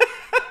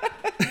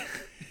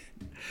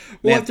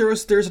 Well,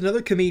 there's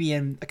another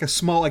comedian, like a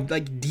small,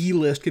 like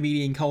D-list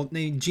comedian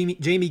named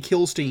Jamie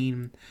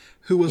Kilstein,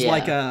 who was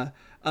like a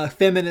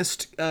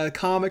feminist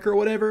comic or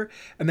whatever,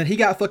 and then he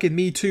got fucking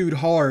Me Too'd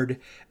hard,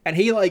 and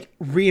he like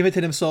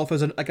reinvented himself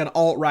as an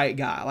alt-right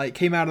guy, like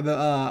came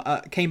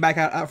back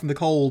out from the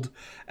cold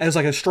as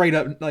like a straight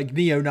up like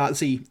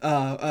neo-Nazi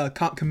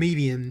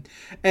comedian,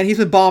 and he's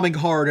been bombing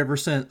hard ever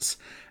since.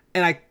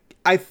 And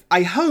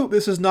I hope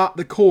this is not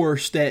the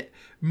course that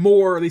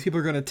more these people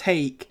are going to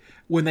take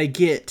when they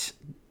get,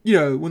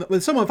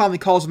 when someone finally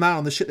calls them out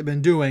on the shit they've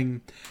been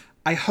doing.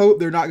 I hope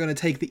they're not going to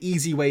take the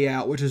easy way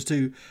out, which is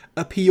to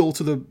appeal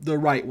to the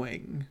right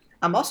wing.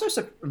 I'm also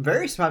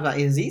very surprised about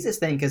Aziz's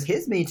thing, because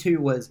his Me Too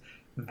was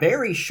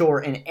very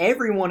short, and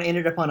everyone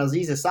ended up on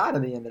Aziz's side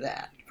at the end of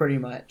that, pretty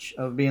much,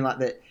 of being like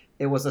that.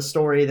 It was a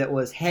story that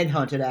was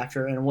headhunted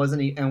after and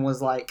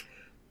was like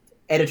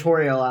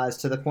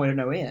editorialized to the point of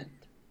no end.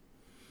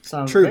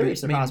 So I'm very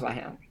surprised by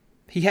him.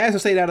 He has to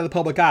stay out of the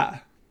public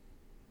eye.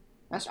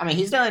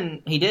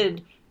 He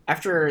did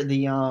after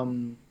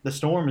the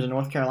storms in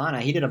North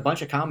Carolina. He did a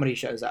bunch of comedy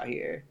shows out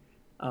here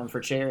for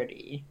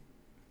charity.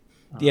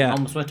 Yeah,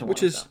 almost went to one,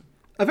 which is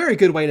a very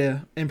good way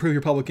to improve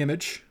your public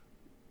image.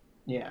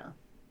 Yeah.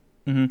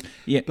 Mm-hmm.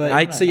 Yeah, but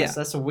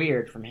that's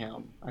weird from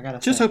him. I gotta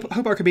just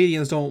hope our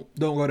comedians don't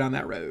go down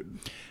that road.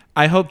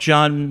 I hope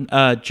John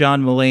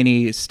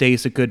Mulaney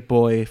stays a good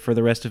boy for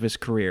the rest of his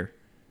career.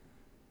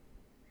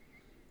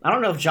 I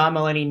don't know if John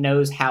Mulaney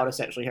knows how to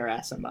sexually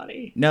harass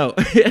somebody. No,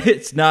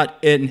 it's not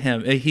in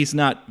him. He's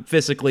not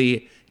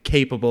physically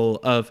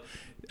capable of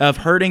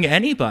hurting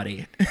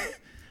anybody.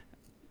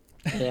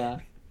 Yeah,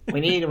 we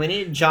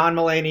need John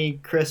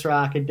Mulaney, Chris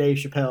Rock, and Dave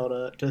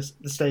Chappelle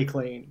to stay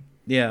clean.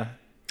 Yeah.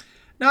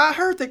 Now, I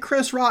heard that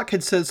Chris Rock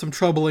had said some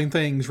troubling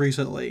things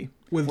recently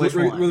with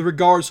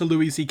regards to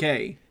Louis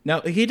C.K.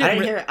 No, he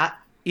didn't.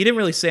 He didn't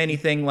really say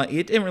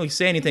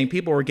anything.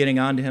 People were getting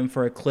onto him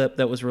for a clip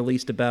that was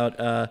released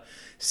about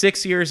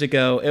 6 years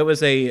ago. It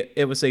was a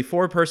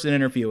 4-person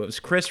interview. It was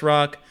Chris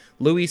Rock,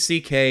 Louis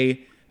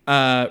C.K.,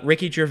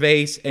 Ricky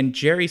Gervais, and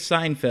Jerry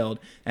Seinfeld.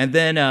 And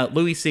then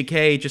Louis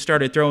C.K. just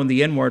started throwing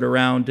the N-word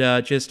around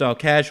just all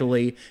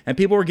casually. And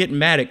people were getting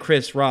mad at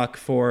Chris Rock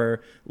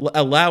for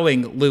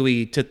allowing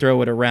Louis to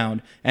throw it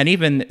around. And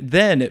even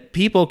then,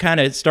 people kind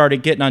of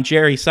started getting on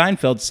Jerry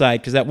Seinfeld's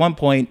side, because at one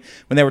point,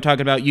 when they were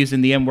talking about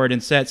using the N-word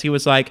in sets, he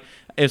was like,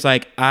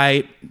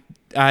 I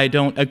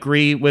don't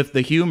agree with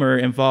the humor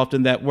involved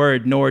in that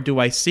word, nor do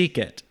I seek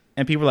it.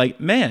 And people were like,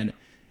 man,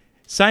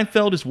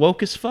 Seinfeld is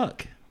woke as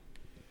fuck.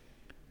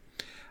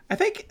 I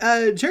think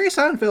Jerry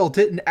Seinfeld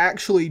didn't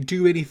actually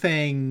do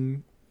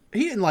anything.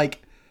 He didn't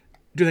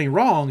do anything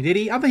wrong, did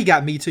he? I don't think he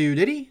got Me Too,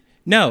 did he?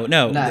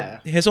 No.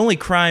 His only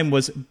crime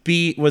was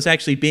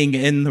actually being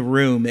in the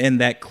room in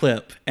that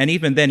clip, and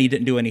even then, he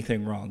didn't do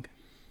anything wrong.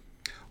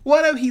 Well,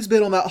 I know he's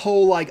been on that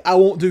whole I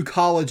won't do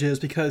colleges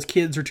because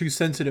kids are too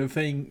sensitive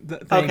thing.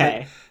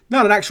 Okay.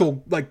 Not an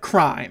actual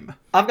crime.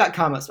 I've got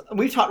comments.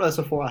 We've talked about this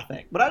before, I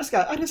think, but I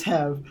just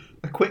have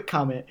a quick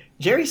comment.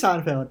 Jerry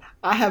Seinfeld,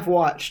 I have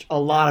watched a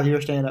lot of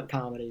your stand-up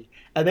comedy,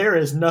 and there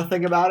is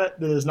nothing about it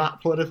that is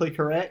not politically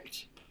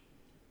correct.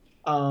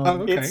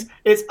 Okay.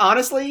 It's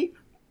honestly,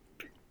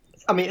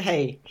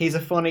 hey, he's a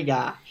funny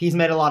guy. He's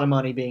made a lot of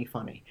money being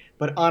funny,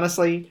 but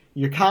honestly,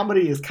 your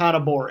comedy is kind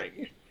of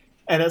boring,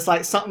 and it's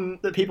like something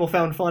that people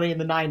found funny in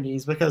the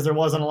 '90s because there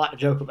wasn't a lot to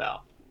joke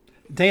about.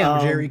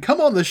 Damn, Jerry, come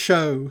on the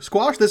show.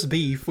 Squash this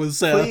beef.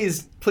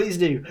 Please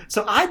do.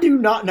 So I do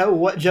not know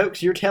what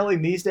jokes you're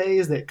telling these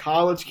days that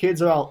college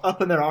kids are all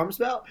up in their arms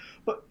about,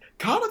 but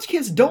college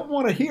kids don't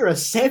want to hear a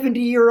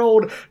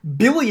 70-year-old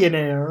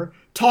billionaire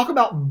talk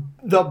about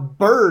the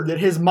bird that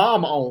his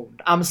mom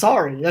owned. I'm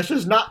sorry. That's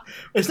just not...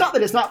 It's not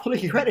that it's not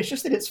politically correct. It's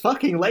just that it's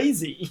fucking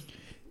lazy.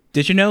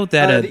 Did you know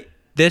that...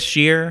 This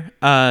year,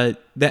 that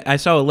I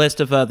saw a list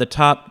of the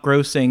top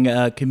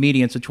grossing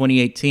comedians of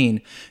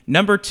 2018.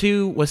 Number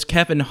 2 was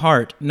Kevin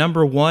Hart.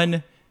 Number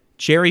 1,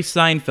 Jerry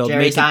Seinfeld.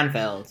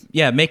 Seinfeld.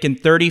 Yeah, making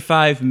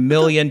 $35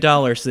 million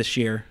this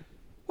year.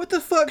 What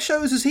the fuck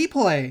shows is he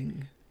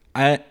playing?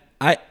 I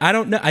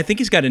don't know. I think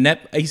he's got a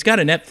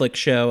Netflix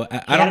show.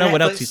 I don't know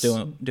what else he's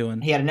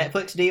doing. He had a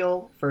Netflix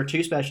deal for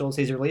 2 specials.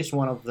 He's released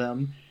one of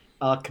them.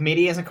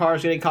 Comedians in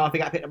Cars Getting Coffee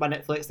got picked up by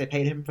Netflix. They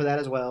paid him for that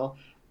as well.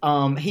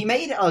 He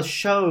made a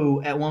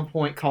show at one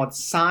point called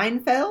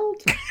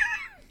Seinfeld.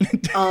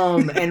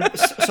 And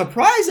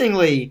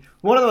surprisingly,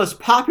 one of the most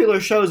popular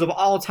shows of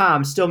all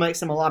time still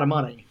makes him a lot of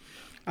money.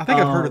 I think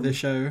I've heard of this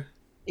show.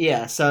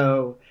 Yeah,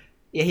 so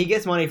he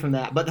gets money from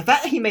that. But the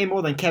fact that he made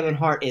more than Kevin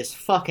Hart is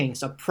fucking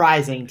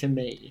surprising to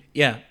me.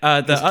 Yeah,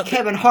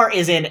 Kevin Hart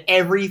is in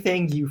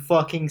everything you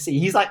fucking see.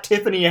 He's like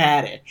Tiffany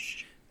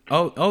Haddish.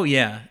 Oh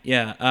yeah.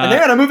 And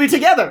they're in a movie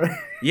together.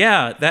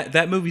 Yeah,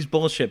 that movie's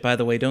bullshit, by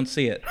the way. Don't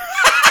see it.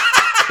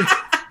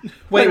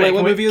 Wait,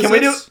 what movie is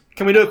this?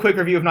 Can we do a quick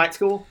review of Night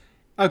School?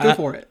 Oh, go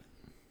for it.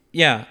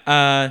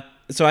 Yeah.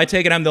 So I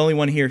take it I'm the only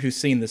one here who's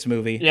seen this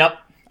movie. Yep.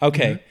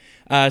 Okay.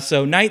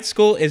 So Night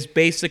School is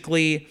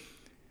basically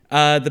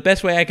the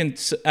best way I can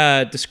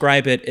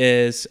describe it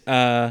is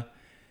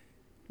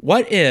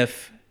what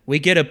if we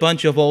get a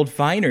bunch of old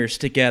Viners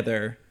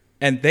together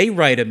and they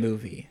write a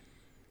movie?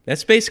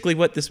 That's basically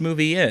what this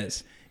movie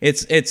is.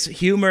 It's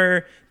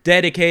humor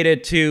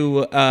dedicated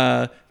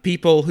to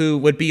people who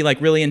would be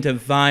really into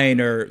Vine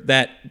or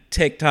that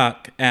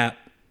TikTok app.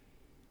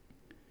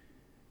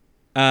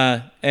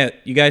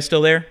 You guys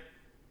still there?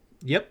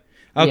 Yep.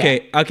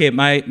 Okay. Yeah. Okay.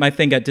 My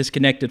thing got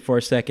disconnected for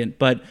a second,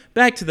 but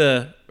back to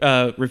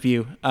the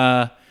review.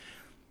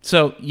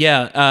 So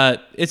yeah,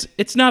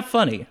 it's not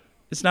funny.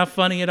 It's not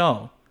funny at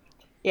all.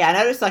 Yeah, I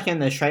noticed like in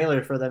the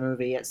trailer for the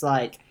movie, it's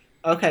like,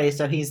 okay,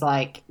 so he's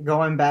like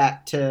going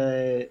back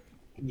to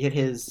get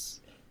his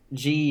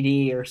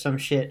GED or some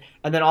shit,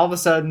 and then all of a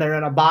sudden they're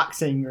in a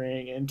boxing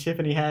ring, and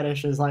Tiffany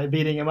Haddish is like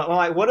beating him up. I'm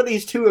like, what do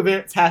these two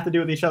events have to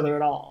do with each other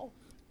at all?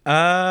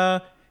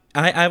 I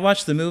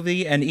watched the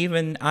movie, and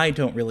even I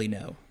don't really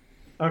know.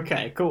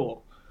 Okay,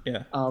 cool.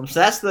 Yeah. So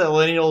that's the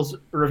Millennials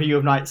review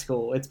of Night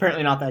School. It's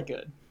apparently not that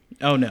good.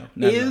 Oh no.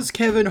 Is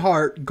Kevin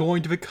Hart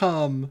going to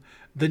become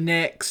the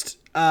next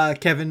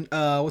Kevin?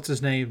 What's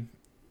his name?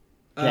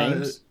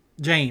 James.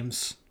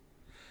 James.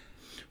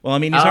 Well, I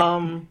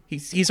mean,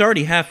 he's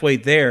already halfway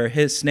there.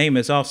 His name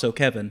is also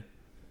Kevin.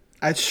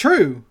 That's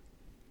true.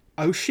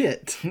 Oh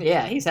shit.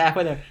 Yeah, he's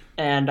halfway there,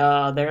 and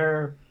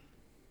they're.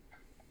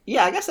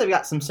 Yeah, I guess they've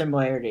got some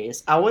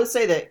similarities. I would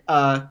say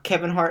that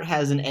Kevin Hart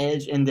has an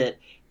edge in that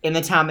in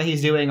the time that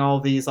he's doing all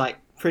these like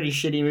pretty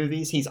shitty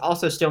movies, he's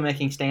also still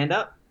making stand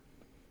up,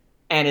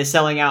 and is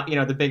selling out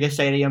the biggest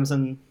stadiums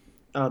in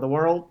the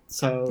world.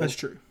 So That's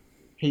true.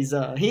 he's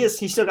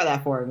still got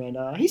that for him,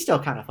 and he's still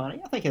kind of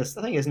funny. I think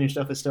his new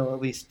stuff is still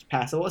at least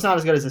passable. It's not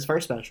as good as his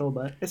first special,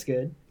 but it's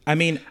good. I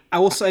mean, I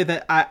will say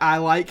that I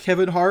like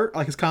Kevin Hart. I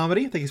like his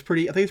comedy. I think he's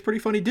a pretty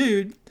funny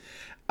dude.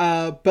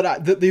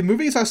 But the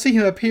movies I see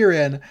him appear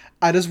in,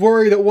 I just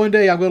worry that one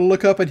day I'm going to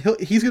look up and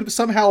he's going to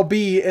somehow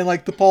be in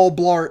like the Paul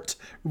Blart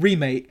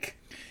remake.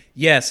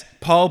 yes,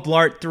 Paul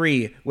Blart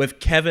 3 with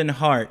Kevin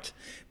Hart,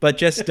 but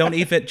just don't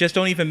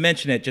even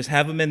mention it. Just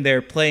have him in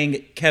there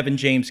playing Kevin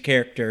James'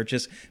 character.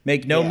 Just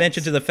make no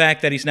mention to the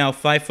fact that he's now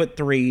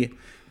 5'3",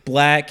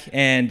 black,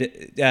 and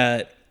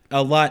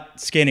a lot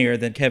skinnier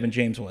than Kevin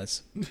James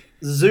was.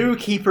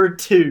 Zookeeper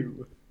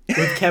 2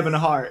 with Kevin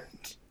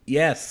Hart.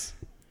 Yes.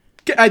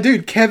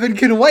 Dude, Kevin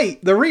Can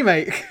Wait, the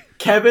remake.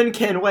 Kevin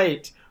Can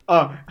Wait.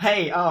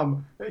 Hey,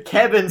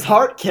 Kevin's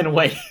Heart Can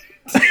Wait.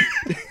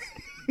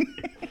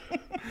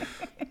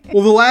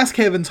 Well, the last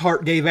Kevin's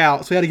Heart gave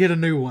out, so we had to get a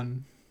new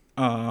one.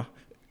 Oh.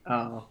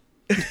 Oh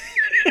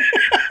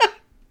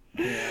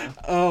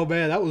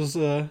man, that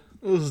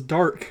was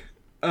dark.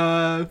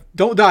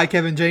 Don't die,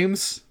 Kevin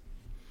James.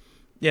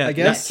 Yeah. I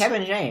guess.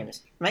 Kevin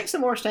James. Make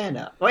some more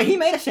stand-up. Wait, he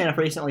made a stand-up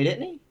recently,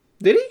 didn't he?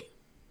 Did he?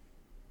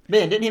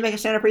 Ben, didn't he make a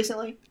stand-up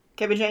recently?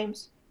 Kevin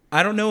James?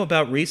 I don't know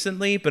about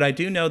recently, but I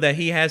do know that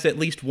he has at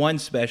least one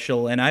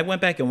special, and I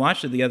went back and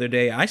watched it the other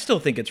day. I still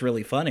think it's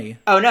really funny.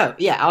 Oh, no.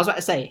 Yeah, I was about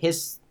to say,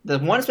 the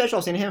one special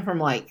I've seen him from,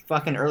 like,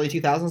 fucking early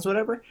 2000s,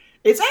 whatever,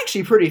 it's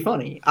actually pretty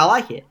funny. I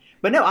like it.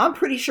 But no, I'm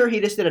pretty sure he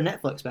just did a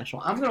Netflix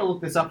special. I'm going to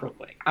look this up real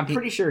quick. I'm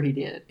pretty sure he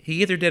did.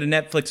 He either did a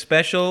Netflix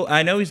special.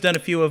 I know he's done a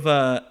few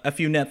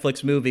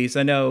Netflix movies.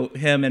 I know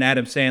him and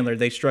Adam Sandler,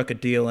 they struck a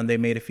deal and they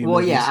made a few movies.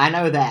 Well, yeah, I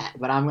know that,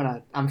 but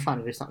I'm trying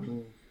to do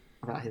something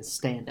about his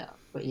stand-up.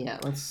 But yeah,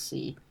 let's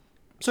see.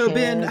 So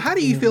Ben, how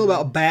do you feel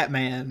about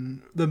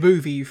Batman, the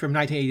movie from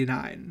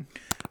 1989?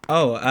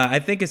 Oh, I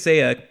think it's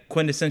a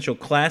quintessential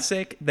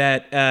classic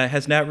that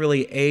has not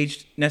really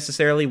aged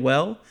necessarily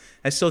well.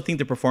 I still think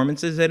the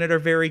performances in it are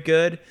very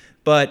good,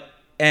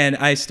 and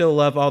I still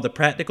love all the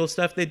practical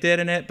stuff they did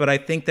in it, but I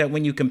think that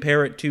when you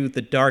compare it to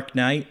The Dark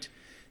Knight,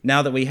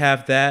 now that we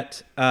have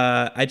that,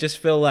 I just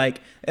feel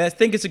like, I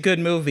think it's a good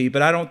movie,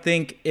 but I don't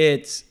think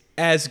it's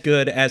as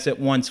good as it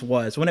once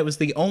was. When it was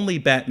the only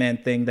Batman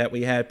thing that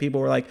we had, people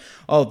were like,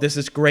 oh, this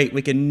is great,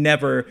 we can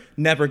never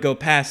go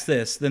past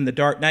this. Then The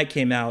Dark Knight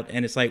came out,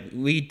 and it's like,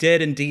 we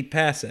did indeed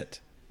pass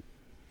it.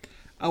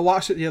 I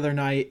watched it the other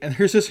night, and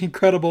there's this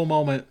incredible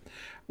moment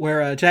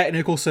where Jack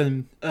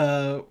Nicholson,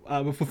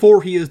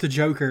 before he is the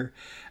Joker,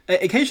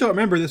 in case you don't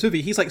remember this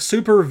movie, he's like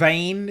super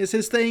vain is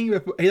his thing.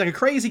 He's like a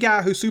crazy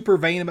guy who's super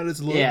vain about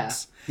his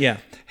looks. Yeah.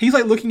 He's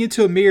like looking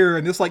into a mirror,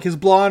 and this like his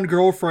blonde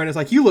girlfriend is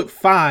like, "You look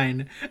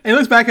fine," and he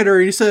looks back at her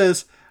and he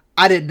says,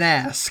 "I didn't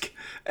ask,"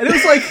 and it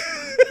was like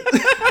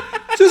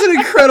just an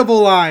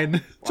incredible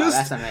line. Wow,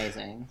 that's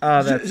amazing.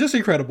 Just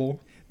incredible.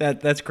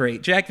 That's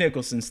great. Jack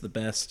Nicholson's the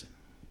best.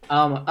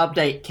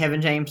 Update,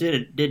 Kevin James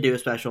did do a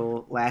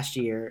special last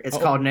year. It's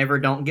called Never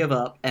Don't Give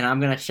Up, and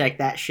I'm going to check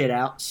that shit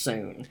out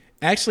soon.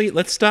 Actually,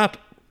 let's stop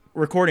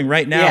recording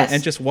right now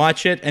and just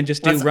watch it and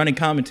just do running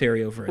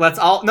commentary over it. Let's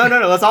all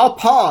let's all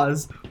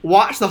pause,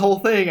 watch the whole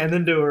thing, and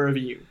then do a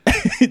review.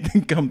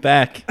 Then come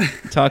back,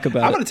 talk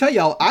about I'm going to tell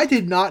y'all, I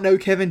did not know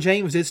Kevin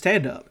James did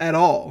stand-up at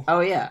all. Oh,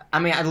 yeah. I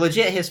mean,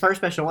 legit, his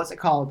first special, what's it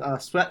called?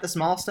 Sweat the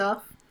Small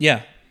Stuff?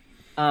 Yeah.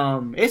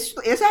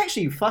 It's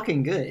actually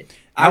fucking good.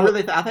 I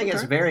think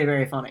it's very,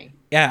 very funny.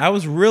 Yeah, I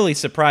was really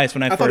surprised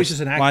when I thought he was first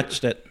just an actor.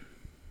 watched it.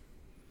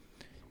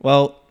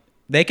 Well,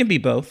 they can be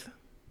both.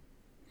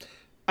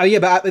 Oh yeah,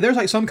 but there's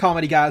like some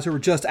comedy guys who are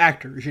just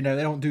actors. They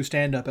don't do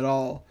stand-up at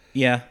all.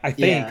 Yeah, I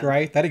think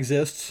right that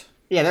exists.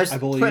 Yeah, there's I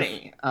believe.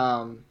 plenty.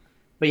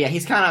 But yeah,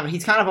 he's kind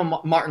of a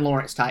Martin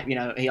Lawrence type.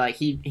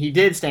 He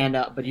did stand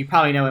up, but you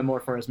probably know him more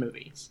for his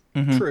movies.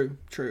 Mm-hmm.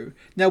 True.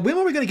 Now, when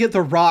are we going to get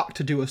The Rock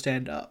to do a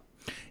stand-up?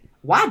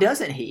 Why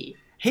doesn't he?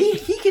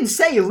 He can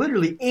say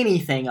literally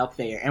anything up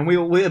there, and we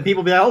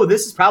people be like, "Oh,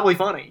 this is probably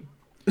funny."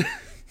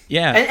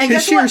 Yeah. And His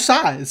guess sheer what?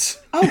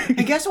 size. Oh,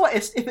 and guess what?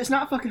 If it's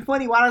not fucking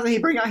funny, why doesn't he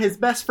bring out his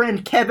best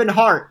friend Kevin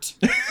Hart?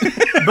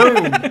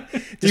 Boom!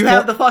 You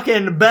have the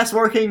fucking best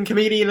working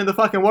comedian in the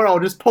fucking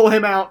world. Just pull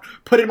him out,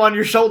 put him on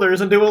your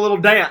shoulders, and do a little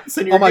dance.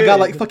 And you're Oh my good. god,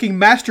 like fucking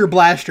Master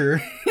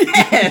Blaster.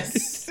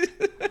 Yes.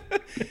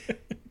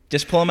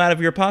 Just pull them out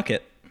of your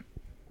pocket.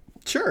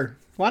 Sure,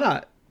 why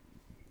not?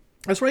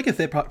 That's where he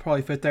could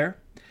probably fit there.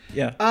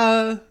 Yeah.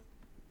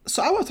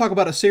 So I want to talk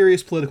about a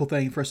serious political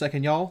thing for a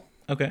second, y'all.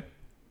 Okay.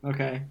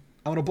 Okay.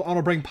 I want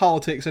to bring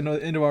politics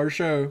into our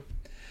show.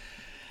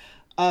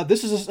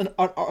 This is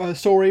a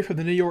story from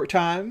the New York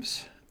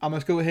Times. I'm going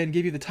to go ahead and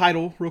give you the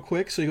title real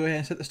quick, so you go ahead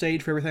and set the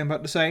stage for everything I'm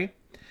about to say.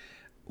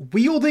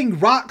 Wielding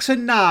rocks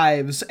and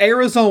knives,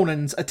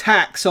 Arizonans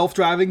attack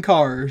self-driving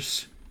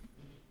cars.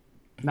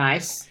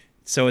 Nice.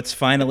 So it's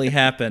finally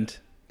happened.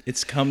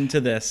 It's come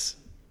to this.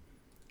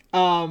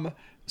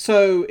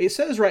 So it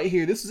says right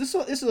here, this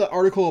is an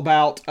article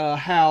about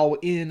how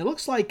it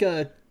looks like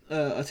a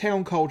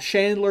town called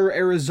Chandler,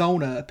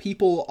 Arizona,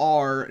 people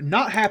are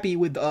not happy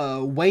with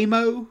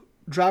Waymo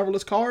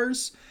driverless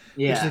cars,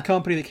 which is Yeah. a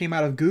company that came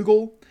out of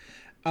Google.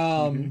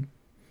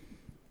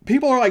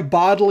 People are like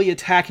bodily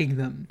attacking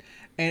them,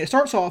 and it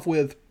starts off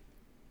with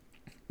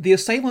the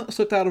assailant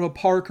slipped out of a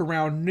park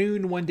around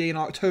noon one day in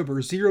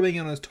October, zeroing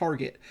in on his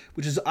target,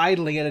 which is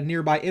idling at a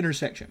nearby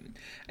intersection.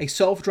 A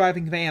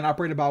self-driving van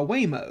operated by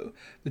Waymo,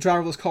 the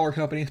driverless car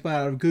company spun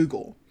out of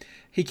Google.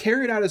 He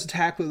carried out his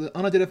attack with an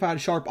unidentified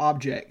sharp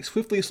object,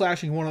 swiftly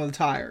slashing one of the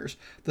tires.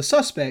 The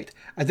suspect,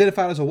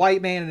 identified as a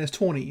white man in his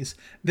 20s,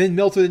 then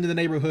melted into the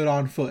neighborhood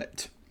on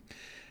foot.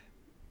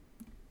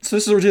 So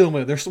this is what we're dealing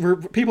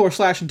with. People are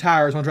slashing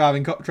tires on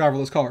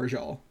driverless cars,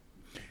 y'all.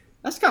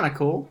 That's kind of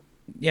cool.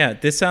 Yeah,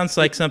 this sounds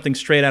like something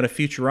straight out of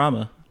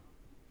Futurama.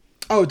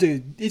 Oh,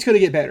 dude, it's going to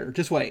get better.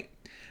 Just wait.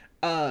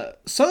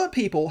 Some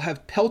people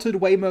have pelted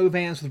Waymo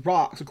vans with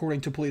rocks,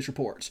 according to police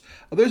reports.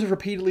 Others have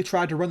repeatedly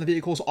tried to run the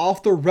vehicles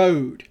off the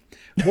road.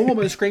 One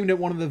woman screamed at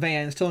one of the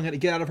vans, telling it to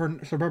get out of her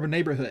suburban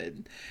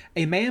neighborhood.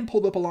 A man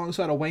pulled up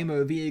alongside a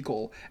Waymo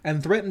vehicle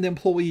and threatened the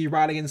employee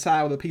riding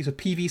inside with a piece of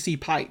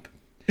PVC pipe.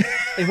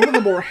 And one of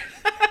the more...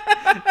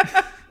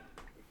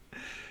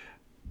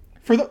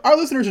 For our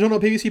listeners who don't know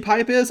what PVC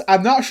pipe is,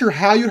 I'm not sure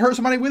how you'd hurt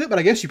somebody with it, but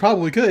I guess you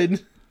probably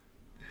could.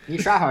 You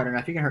try hard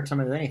enough, you can hurt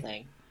somebody with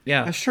anything.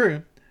 Yeah. That's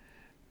true.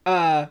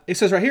 It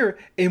says right here,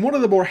 in one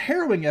of the more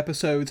harrowing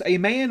episodes, a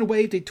man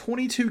waved a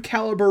 .22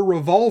 caliber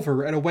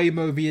revolver at a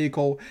Waymo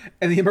vehicle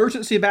and the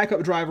emergency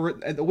backup driver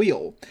at the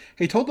wheel.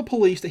 He told the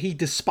police that he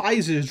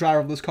despises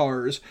driverless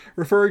cars,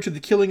 referring to the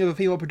killing of a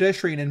female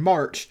pedestrian in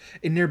March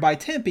in nearby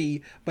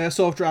Tempe by a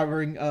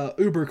self-driving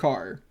Uber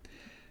car.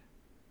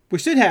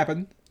 Which did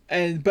happen,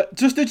 but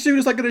just this dude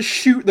is like going to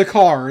shoot the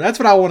car. That's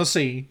what I want to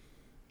see.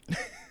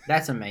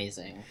 That's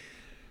amazing.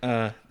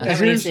 I That's think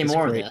we need to see just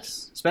more great. of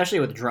this, especially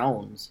with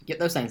drones. Get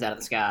those things out of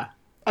the sky.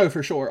 Oh,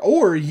 for sure.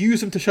 Or use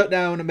them to shut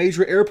down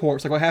major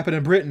airports like what happened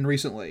in Britain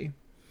recently.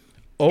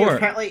 Because Or,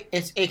 apparently,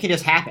 it can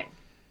just happen.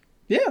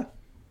 Yeah.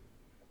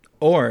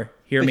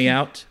 hear me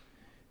out.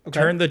 Okay.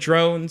 Turn the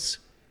drones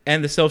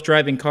and the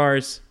self-driving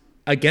cars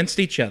against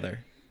each other,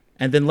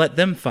 and then let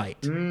them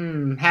fight.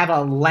 Have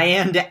a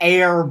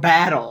land-air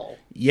battle.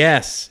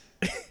 Yes.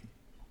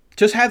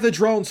 Just have the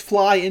drones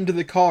fly into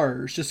the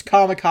cars. Just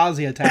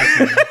kamikaze attack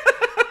them.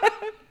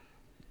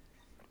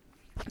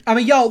 I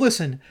mean, y'all,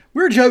 listen.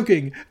 We're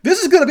joking.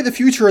 This is going to be the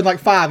future in like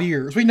 5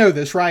 years. We know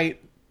this, right?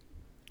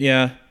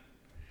 Yeah.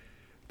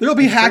 There'll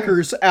be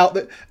hackers out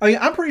there. I mean,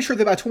 I'm pretty sure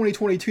that by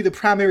 2022, the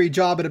primary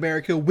job in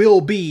America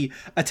will be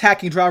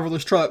attacking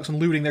driverless trucks and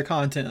looting their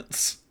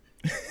contents.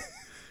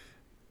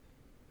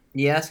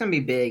 Yeah, that's gonna be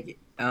big.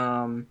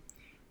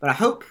 But I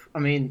hope. I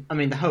mean,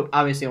 the hope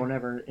obviously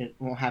it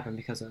won't happen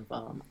because of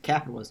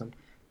capitalism.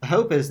 The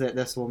hope is that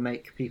this will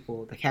make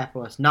people, the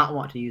capitalists, not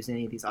want to use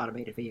any of these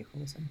automated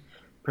vehicles and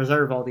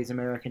preserve all these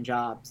American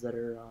jobs that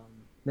are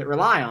that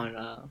rely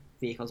on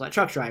vehicles like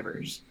truck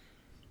drivers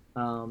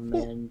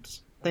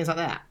and things like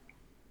that.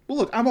 Well,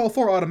 look, I'm all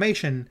for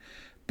automation,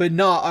 but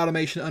not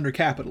automation under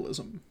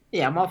capitalism.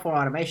 Yeah, I'm all for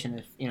automation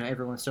if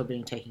everyone's still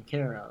being taken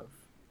care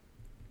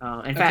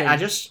of. In fact, I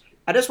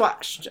just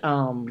watched.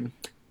 I'm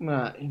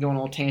gonna go on a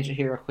little tangent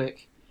here real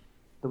quick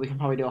that we can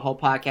probably do a whole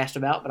podcast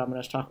about, but I'm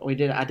gonna just talk.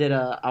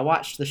 I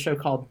watched the show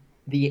called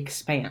The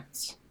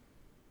Expanse.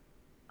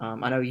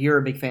 I know you're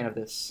a big fan of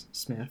this,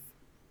 Smith.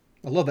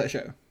 I love that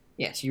show.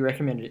 Yes, you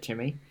recommended it to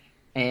me,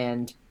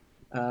 and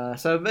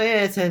so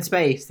it's in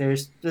space.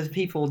 There's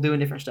people doing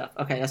different stuff.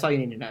 Okay, that's all you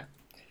need to know.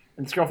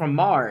 And this girl from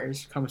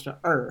Mars comes to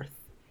Earth,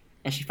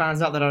 and she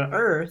finds out that on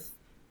Earth,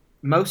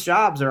 most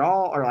jobs are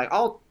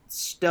all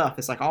stuff.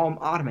 It's like all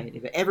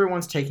automated, but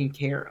everyone's taken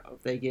care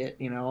of. They get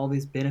all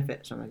these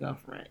benefits from the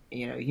government.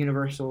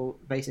 Universal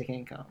basic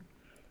income,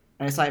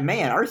 and it's like,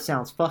 man, Earth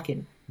sounds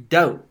fucking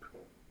dope.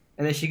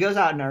 And then she goes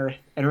out on Earth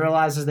and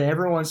realizes that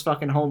everyone's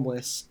fucking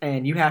homeless,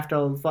 and you have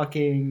to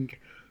fucking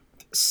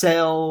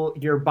sell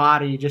your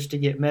body just to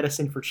get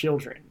medicine for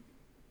children.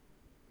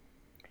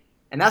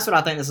 And that's what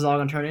I think this is all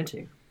going to turn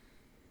into.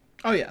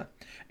 Oh, yeah.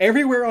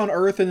 everywhere on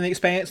Earth in the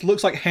Expanse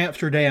looks like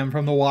Hamsterdam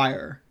from The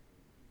Wire.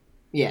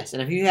 Yes,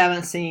 and if you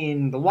haven't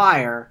seen The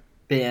Wire,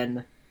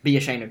 then be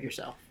ashamed of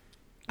yourself.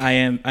 I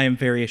am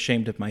very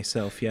ashamed of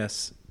myself,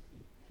 yes.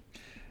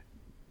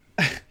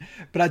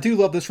 But I do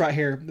love this right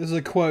here. This is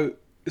a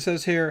quote. It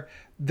says here,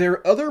 "There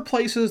are other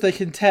places they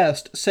can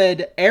test,"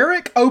 said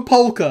Eric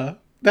Opolka.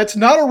 That's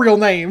not a real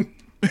name.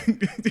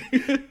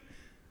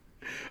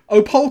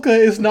 Opolka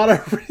is not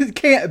it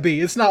can't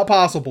be. It's not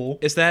possible.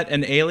 Is that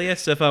an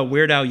alias of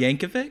Weird Al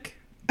Yankovic?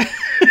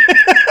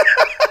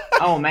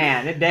 Oh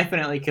man, it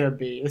definitely could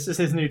be. This is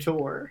his new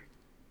tour.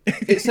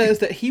 It says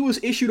that he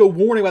was issued a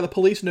warning by the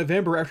police in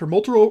November after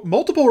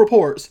multiple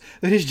reports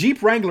that his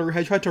Jeep Wrangler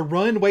had tried to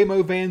run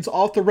Waymo vans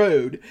off the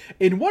road.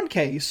 In one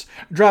case,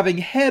 driving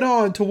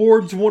head-on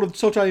towards one of the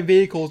self-driving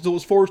vehicles that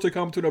was forced to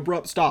come to an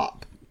abrupt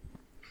stop.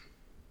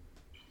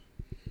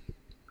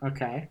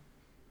 Okay.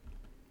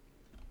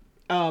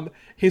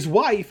 His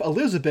wife,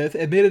 Elizabeth,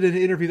 admitted in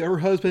an interview that her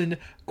husband,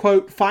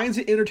 quote, finds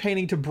it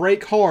entertaining to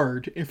brake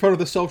hard in front of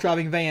the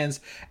self-driving vans,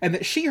 and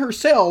that she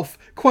herself,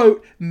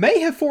 quote, may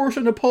have forced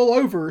him to pull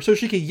over so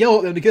she could yell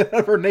at them to get out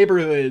of her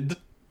neighborhood.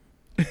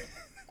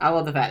 I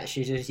love the fact that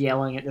she's just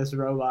yelling at this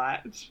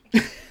robot.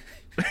 And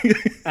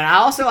I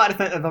also like to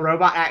think that the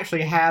robot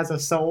actually has a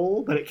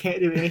soul, but it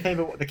can't do anything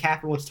but what the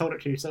capitalist told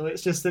it to, so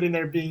it's just sitting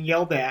there being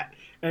yelled at,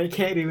 and it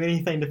can't do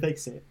anything to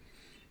fix it.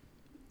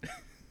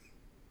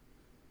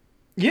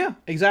 Yeah,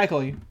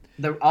 exactly.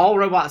 All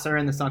robots are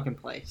in the sunken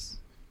place.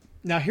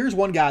 Now, here's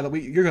one guy that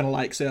you're going to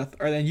like, Seth,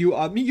 or then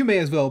you may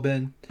as well,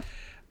 Ben.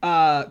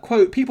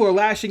 Quote, people are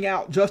lashing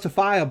out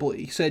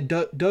justifiably, said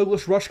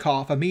Douglas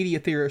Rushkoff, a media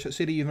theorist at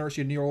City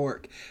University of New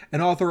York,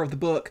 and author of the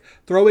book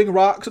Throwing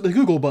Rocks at the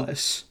Google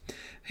Bus.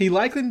 He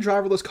likened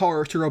driverless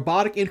cars to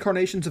robotic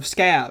incarnations of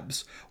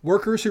scabs,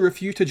 workers who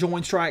refuse to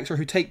join strikes or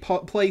who take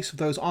place of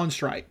those on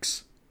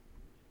strikes.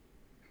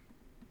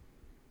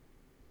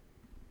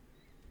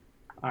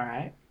 All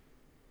right.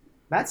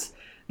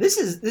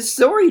 This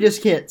story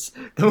just gets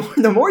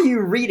the more you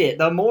read it,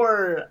 the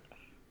more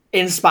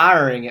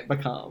inspiring it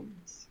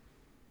becomes.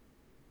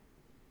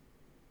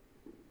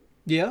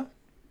 Yeah.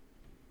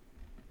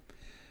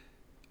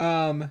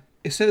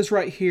 It says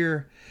right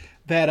here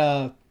that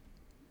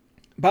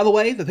by the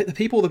way, the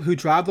people who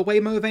drive the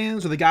Waymo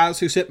vans, or the guys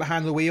who sit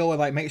behind the wheel and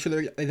like make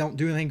sure they don't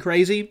do anything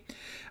crazy,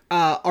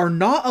 are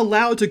not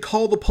allowed to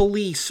call the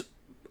police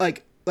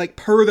like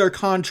per their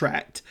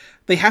contract.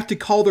 They have to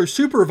call their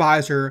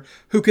supervisor,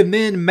 who can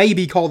then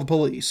maybe call the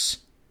police.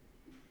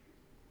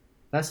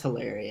 That's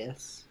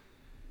hilarious.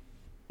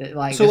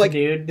 Like, so,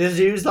 this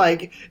dude's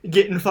like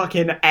getting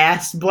fucking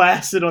ass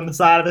blasted on the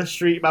side of the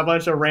street by a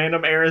bunch of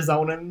random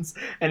Arizonans,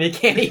 and he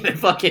can't even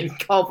fucking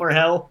call for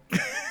help.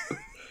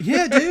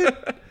 Yeah, dude.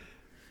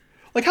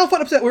 Like, how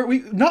fucked up that we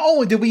not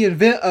only did we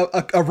invent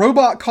a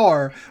robot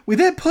car, we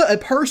then put a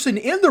person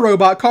in the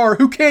robot car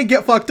who can't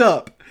get fucked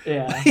up.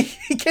 Yeah.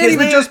 He can't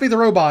even just be the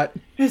robot.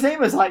 His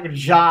name is like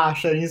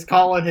Josh, and he's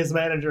calling his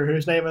manager,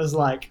 whose name is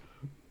like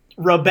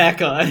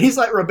Rebecca. And he's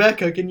like,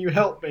 Rebecca, can you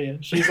help me?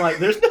 And she's like,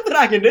 there's nothing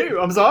I can do.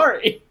 I'm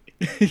sorry.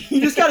 You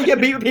just got to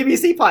get beat with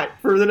PVC pipe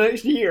for the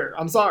next year.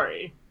 I'm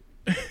sorry.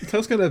 That's how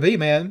it's going to be,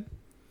 man.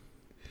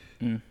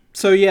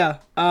 So, yeah.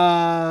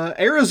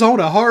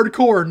 Arizona,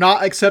 hardcore,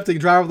 not accepting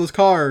driverless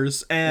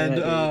cars.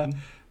 And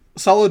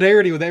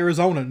solidarity with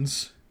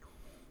Arizonans.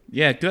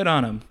 Yeah, good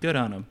on them. Good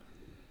on them.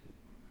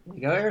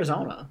 Go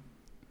Arizona.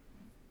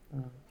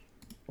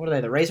 What are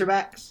they, the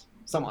Razorbacks?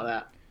 Something like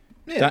that.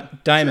 Yeah,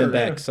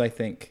 Diamondbacks, sure. I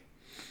think.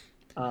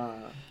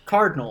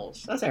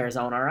 Cardinals. That's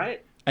Arizona,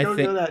 right?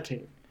 Go that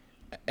team.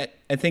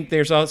 I think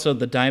there's also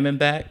the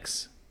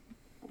Diamondbacks.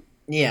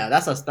 Yeah,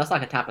 that's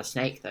like a type of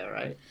snake, though,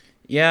 right?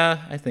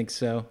 Yeah, I think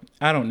so.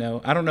 I don't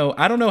know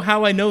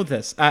how I know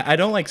this. I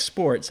don't like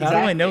sports. Exactly.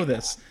 How do I know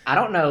this? I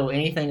don't know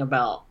anything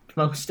about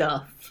most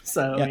stuff,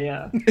 so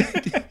yeah.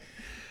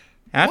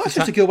 Well, that's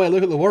just a good way to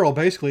look at the world,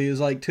 basically,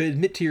 is like to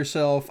admit to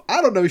yourself, I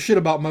don't know shit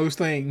about most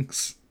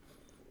things.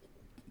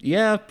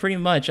 Yeah, pretty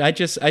much. I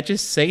just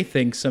say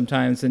things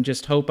sometimes and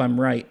just hope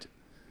I'm right.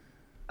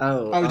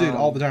 Oh, dude,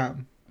 all the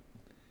time.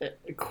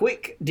 A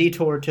quick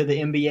detour to the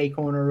NBA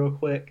corner real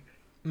quick.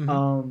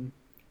 Mm-hmm.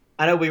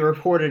 I know we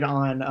reported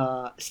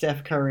on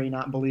Steph Curry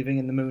not believing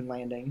in the moon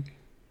landing.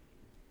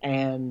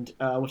 And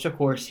which, of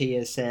course, he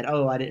has said,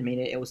 "Oh, I didn't mean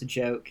it. It was a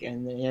joke."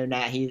 And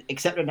he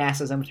accepted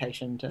NASA's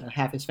invitation to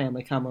have his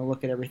family come and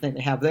look at everything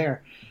they have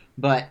there.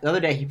 But the other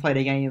day, he played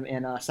a game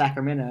in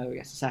Sacramento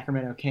against the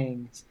Sacramento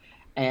Kings,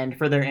 and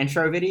for their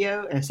intro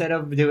video, instead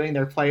of doing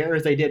their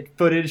players, they did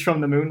footage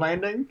from the moon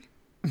landing.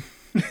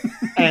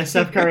 And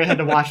Steph Curry had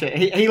to watch it.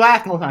 He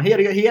laughed the whole time. He had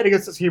a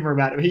good sense of humor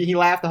about it. He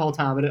laughed the whole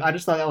time. But I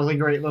just thought that was a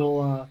great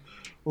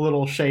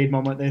little shade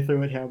moment they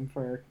threw at him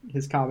for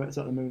his comments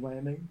on the moon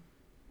landing.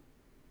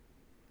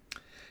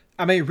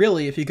 I mean,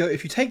 really, if you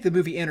take the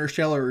movie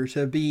Interstellar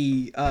to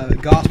be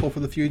gospel for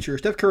the future,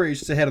 Steph Curry is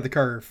just ahead of the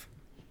curve.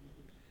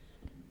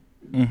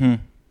 Mm-hmm.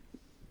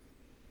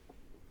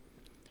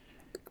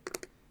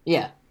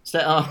 Yeah. So,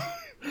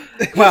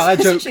 wow, that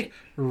joke.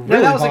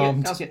 Really that was bombed.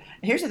 good. That was good.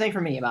 Here's the thing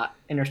for me about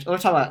Interstellar. We'll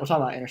talk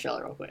about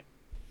Interstellar real quick.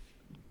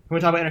 Can we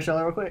talk about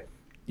Interstellar real quick?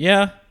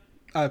 Yeah.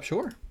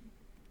 Sure.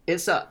 It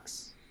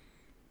sucks.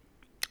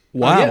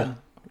 Wow. yeah.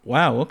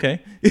 Wow.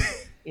 Okay.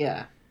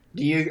 Yeah.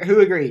 Who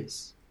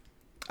agrees?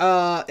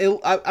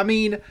 I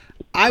mean,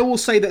 I will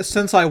say that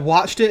since I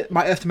watched it,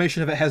 my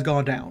estimation of it has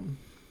gone down.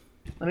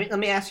 Let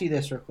me ask you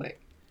this real quick.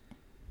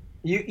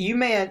 You're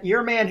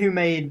a man who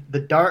made The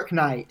Dark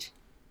Knight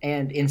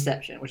and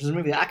Inception, which is a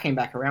movie that I came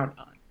back around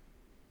on.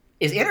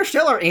 Is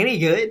Interstellar any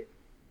good?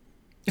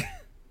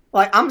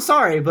 Like, I'm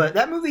sorry, but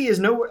that movie is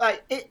nowhere.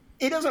 Like,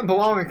 it doesn't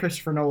belong in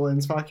Christopher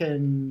Nolan's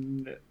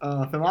fucking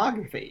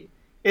filmography.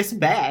 It's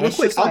bad. Real It's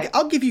quick, just like,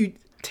 I'll give you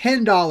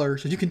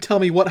 $10 if you can tell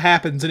me what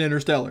happens in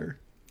Interstellar.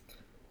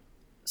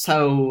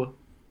 so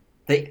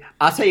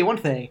I'll tell you one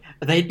thing.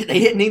 They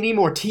didn't need any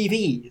more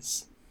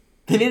TVs.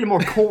 They needed more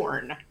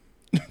corn.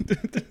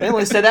 They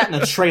only said that in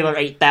the trailer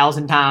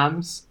 8,000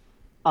 times.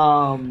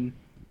 And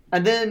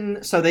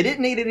then, so they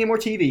didn't need any more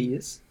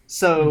TVs.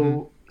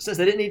 So, since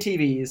they didn't need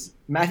TVs,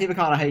 Matthew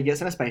McConaughey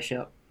gets in a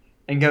spaceship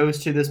and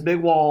goes to this big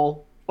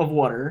wall of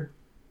water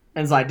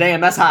and is like,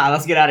 damn, that's high.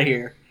 Let's get out of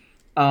here.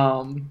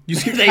 You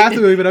skipped half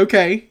the movie, but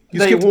okay.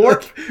 They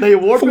warp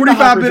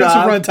 45 minutes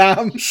of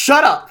runtime.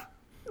 Shut up.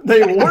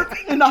 They warp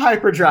into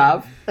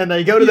hyperdrive and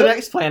they go to the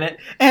next planet.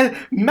 And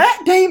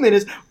Matt Damon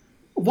is.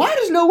 Why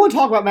does no one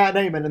talk about Matt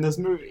Damon in this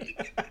movie?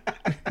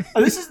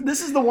 This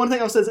is the one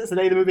thing I've said since the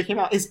day the movie came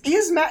out.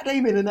 Is Matt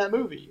Damon in that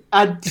movie?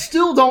 I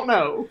still don't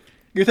know.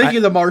 You're thinking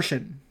of The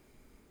Martian.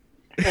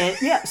 And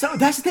yeah, so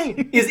that's the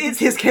thing. It's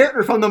his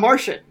character from The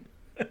Martian.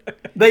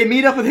 They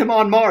meet up with him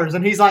on Mars,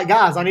 and he's like,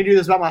 "Guys, I need to do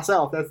this by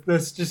myself.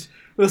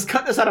 Let's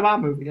cut this out of my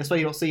movie." That's why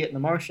you don't see it in The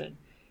Martian.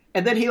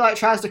 And then he like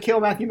tries to kill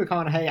Matthew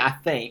McConaughey, I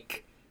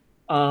think,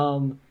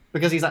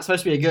 because he's like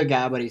supposed to be a good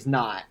guy, but he's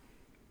not.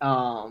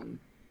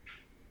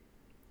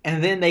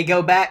 And then they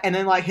go back, and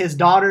then like his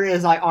daughter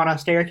is like on a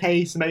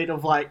staircase made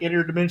of like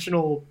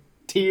interdimensional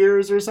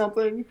tears or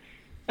something.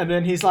 And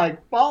then he's like,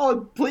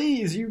 "Oh,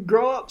 please, you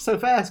grow up so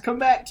fast. Come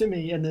back to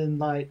me." And then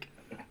like,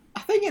 I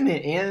think in the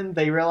end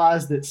they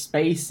realize that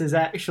space is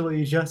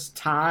actually just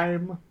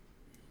time.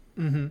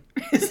 Mm-hmm.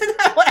 Isn't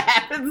that what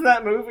happens in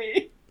that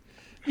movie?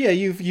 Yeah,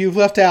 you've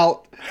left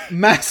out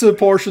massive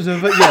portions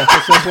of it.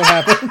 Yes, that's what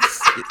happens.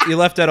 You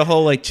left out a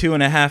whole like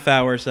 2.5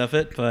 hours of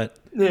it, but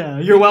Yeah,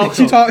 you're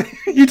welcome.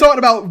 You talked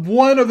about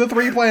one of the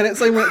 3 planets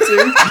they went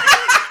to.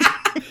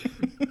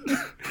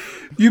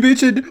 You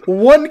mentioned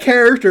one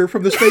character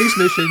from the space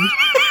mission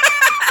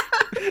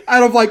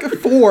out of like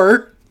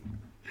 4.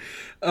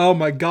 Oh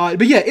my god!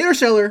 But yeah,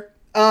 Interstellar,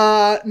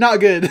 not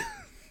good.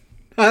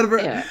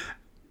 Yeah.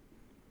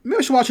 Maybe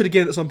I should watch it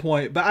again at some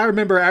point. But I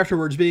remember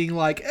afterwards being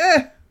like,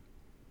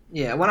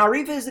 Yeah, when I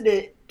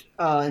revisited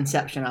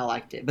Inception, I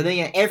liked it. But then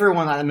again,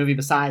 everyone liked the movie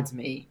besides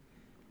me.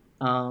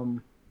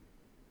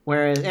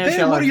 Whereas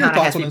Interstellar what are your kind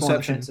of has thoughts on people on the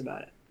Inception? fence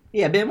about it.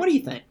 Yeah, Ben, what do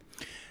you think?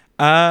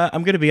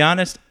 I'm going to be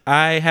honest.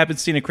 I haven't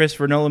seen a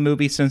Christopher Nolan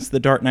movie since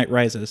The Dark Knight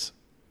Rises.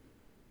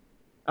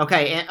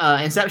 Okay,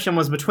 Inception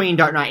was between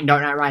Dark Knight and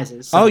Dark Knight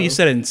Rises. So. Oh, you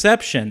said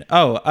Inception.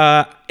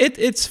 Oh,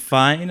 it's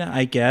fine,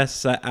 I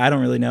guess. I don't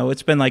really know.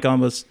 It's been like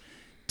almost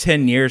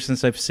 10 years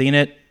since I've seen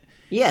it.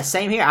 Yeah,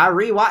 same here. I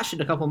rewatched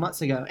it a couple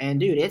months ago, and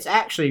dude, it's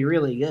actually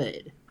really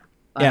good.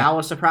 Like, Yeah. I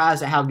was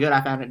surprised at how good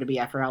I found it to be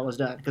after I was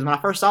done. Because when I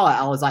first saw it,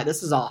 I was like,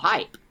 this is all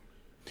hype.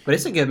 But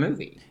it's a good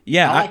movie.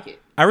 Yeah, I like it.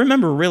 I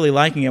remember really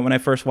liking it when I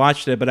first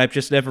watched it, but I've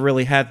just never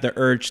really had the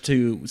urge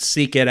to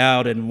seek it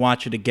out and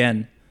watch it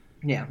again.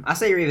 Yeah, I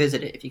say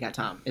revisit it if you got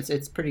time.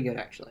 It's pretty good,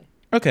 actually.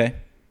 Okay.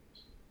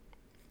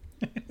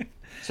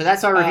 So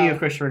that's our review of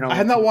Christopher Nolan. I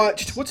have not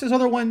watched. What's his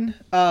other one?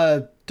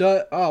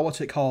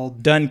 What's it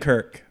called?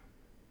 Dunkirk.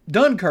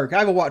 Dunkirk. I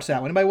haven't watched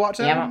that one. Anybody watch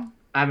that Yeah, one?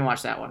 I haven't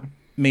watched that one.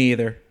 Me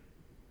either.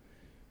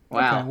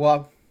 Wow. Okay,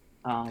 well,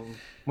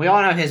 We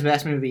all know his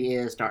best movie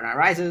is Dark Knight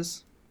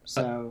Rises.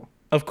 So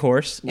Of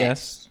course,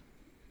 next.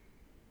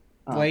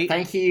 yes. Wait.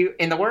 Thank you.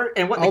 And what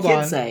the Hold kids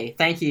on. say.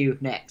 Thank you.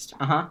 Next.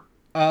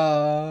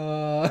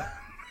 Oh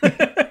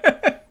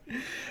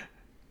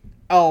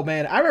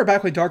man, I remember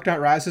back when Dark Knight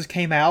Rises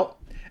came out,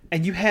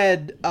 and you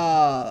had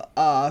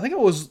I think it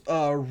was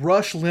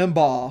Rush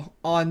Limbaugh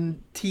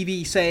on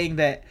TV saying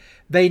that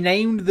they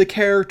named the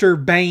character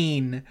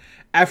Bane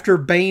after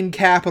Bain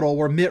Capital,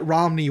 where Mitt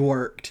Romney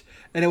worked,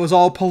 and it was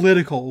all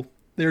political.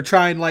 They were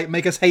trying to like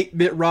make us hate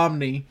Mitt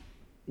Romney.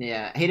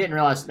 Yeah, he didn't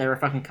realize they were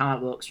fucking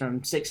comic books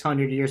from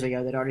 600 years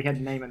ago that already had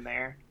the name in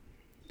there.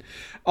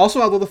 Also,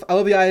 I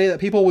love the idea that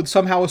people would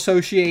somehow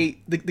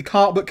associate the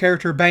comic book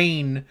character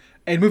Bane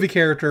and movie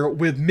character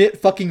with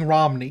Mitt fucking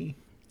Romney.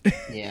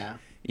 Yeah.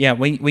 Yeah,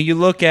 when you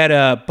look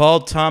at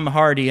bald Tom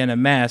Hardy in a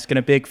mask and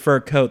a big fur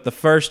coat, the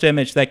first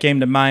image that came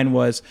to mind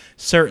was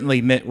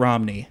certainly Mitt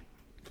Romney.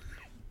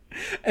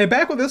 And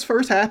back when this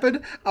first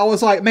happened, I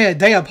was like, man,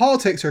 damn,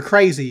 politics are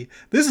crazy.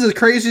 This is as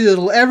crazy as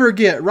it'll ever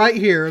get right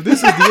here. This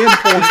is the end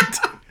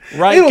point.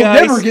 Right, It'll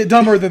guys? never get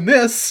dumber than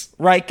this.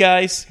 Right,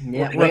 guys?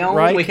 Yeah,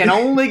 Right? we can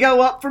only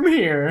go up from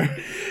here.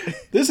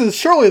 This is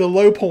surely the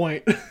low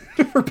point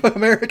for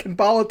American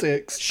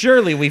politics.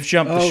 Surely we've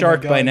jumped Oh the my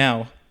shark by God.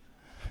 now.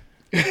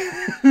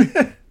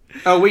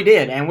 Oh, we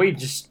did, and we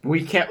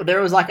kept.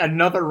 There was like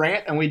another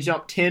rant, and we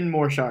jumped 10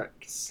 more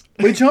sharks.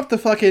 We jumped the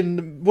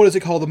fucking, what is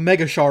it called? The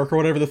mega shark or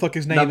whatever the fuck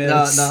his name is.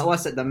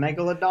 What's it? The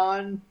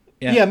megalodon.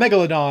 Yeah,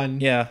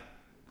 Megalodon. Yeah.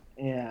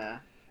 Yeah.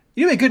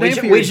 You know a good We name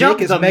ju- for we your dick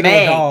jumped is the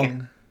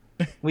Megalodon.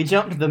 We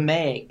jumped the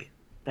Meg,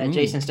 that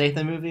Jason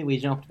Statham movie. We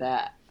jumped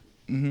that.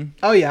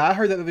 Oh yeah, I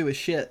heard that movie was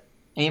shit.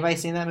 Anybody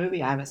seen that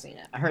movie? I haven't seen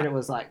it. I heard it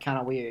was like kind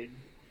of weird.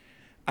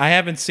 I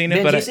haven't seen it,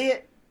 Ben, but did you see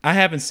it? I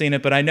haven't seen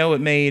it, but I know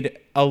it made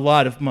a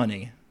lot of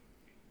money.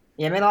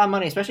 Yeah, it made a lot of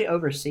money, especially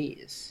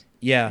overseas.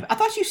 Yeah. I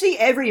thought you see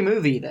every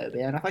movie though,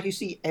 Ben. I thought you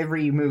see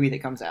every movie that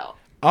comes out.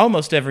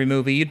 Almost every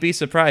movie. You'd be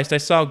surprised. I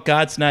saw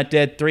God's Not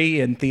Dead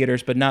 3 in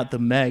theaters, but not The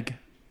Meg.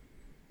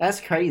 That's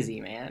crazy,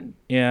 man.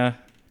 Yeah.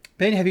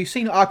 Ben, have you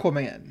seen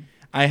Aquaman?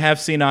 I have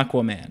seen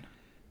Aquaman.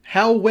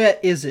 How wet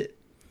is it?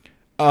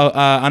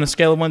 On a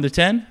scale of 1 to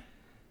 10,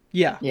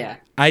 Yeah. Yeah.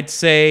 I'd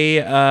say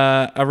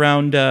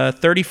around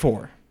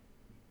 34.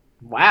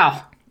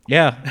 Wow.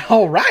 Yeah.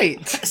 All right.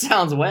 That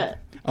sounds wet.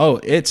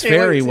 Oh, it's Can't wait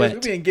very to see this wet.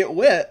 movie and get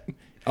wet.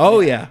 Oh,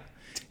 yeah.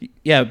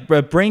 Yeah,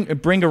 but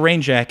bring a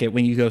rain jacket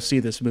when you go see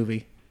this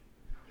movie.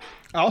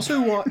 I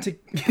also want to.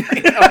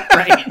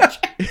 Range.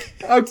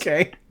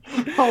 Okay.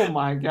 Oh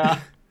my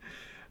god.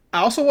 I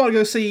also want to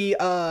go see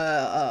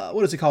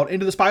what is it called?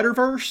 Into the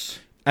Spider-Verse?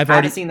 I've I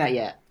already haven't seen that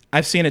yet.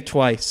 I've seen it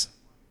twice.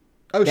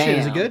 Oh shit,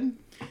 is it Damn. good?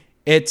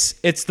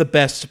 It's the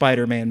best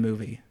Spider-Man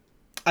movie.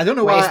 I don't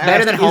know Wait, why. it's I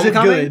better asked, than is it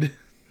Homecoming?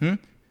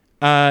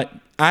 good?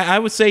 I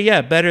would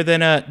say better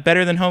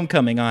than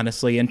Homecoming,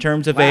 honestly, in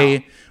terms of Wow.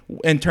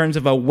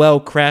 a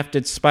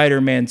well-crafted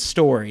Spider-Man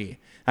story.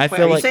 I Wait,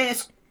 feel are you like saying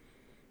it's?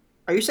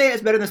 Are you saying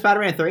it's better than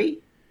Spider-Man 3?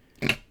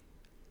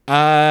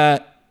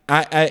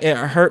 it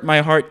hurt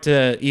my heart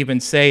to even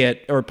say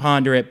it or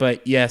ponder it,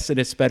 but yes, it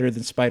is better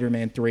than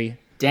Spider-Man 3.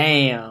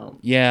 Damn.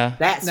 Yeah.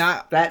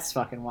 That's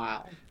fucking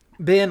wild.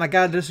 Ben, I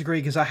gotta disagree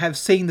because I have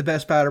seen the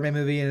best Spider-Man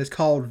movie and it's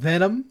called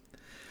Venom.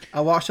 I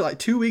watched it like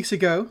 2 weeks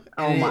ago.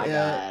 Oh and my it,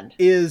 God.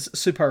 is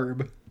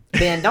superb.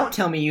 Ben, don't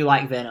tell me you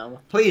like Venom.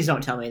 Please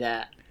don't tell me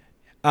that.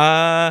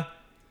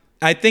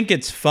 I think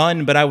it's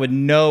fun, but I would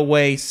no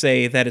way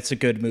say that it's a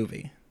good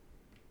movie.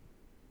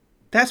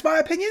 That's my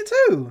opinion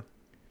too.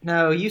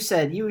 No, you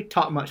said you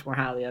talk much more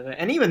highly of it,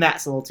 and even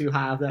that's a little too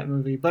high of that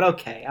movie. But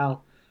okay,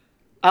 I'll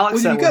Well,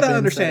 accept you what gotta Ben said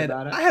understand,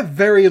 about it. I have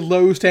very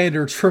low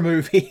standards for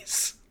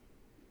movies.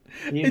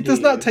 You It does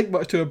do. not take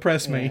much to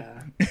impress me.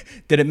 Yeah.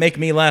 Did it make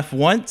me laugh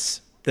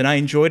once? Then I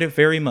enjoyed it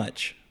very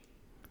much.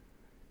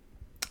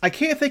 I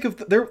can't think of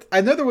there.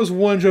 I know there was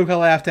one joke I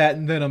laughed at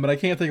in Venom, but I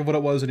can't think of what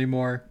it was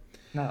anymore.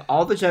 No,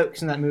 all the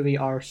jokes in that movie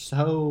are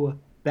so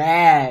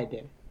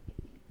bad.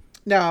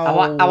 No,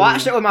 I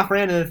watched it with my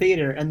friend in the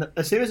theater, and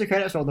as soon as the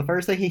credits rolled, the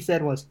first thing he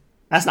said was,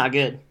 "That's not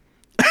good."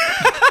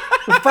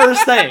 The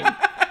first thing.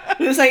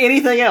 He didn't say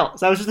anything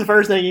else. That was just the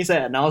first thing he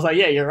said, and I was like,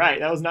 "Yeah, you're right.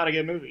 That was not a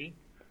good movie."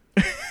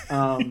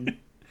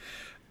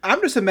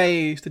 I'm just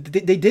amazed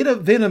that they did a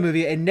Venom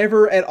movie and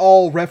never at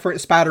all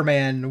referenced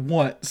Spider-Man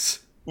once.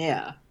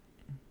 Yeah.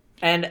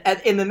 And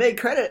in the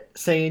mid-credit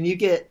scene, you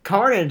get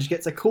Carnage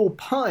gets a cool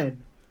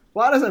pun.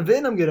 Why doesn't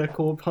Venom get a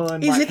cool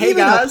pun? Is like, it hey even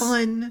guys, a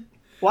pun?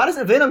 why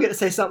doesn't Venom get to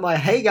say something like,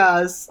 "Hey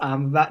guys,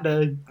 I'm about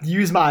to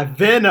use my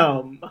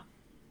Venom"?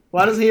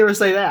 Why doesn't he ever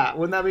say that?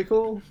 Wouldn't that be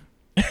cool?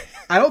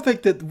 I don't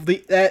think that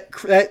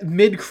that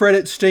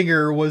mid-credit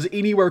stinger was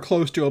anywhere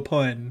close to a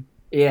pun.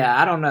 Yeah,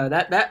 I don't know.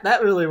 That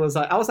really was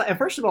like, I was like, and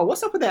first of all,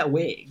 what's up with that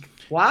wig?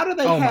 Why do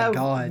they Oh my have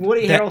God.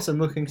 Woody That- Harrelson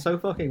looking so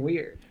fucking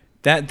weird?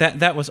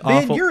 That was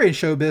Ben, awful. you're in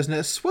show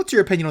business. What's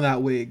your opinion on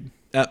that wig?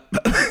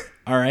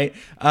 All right.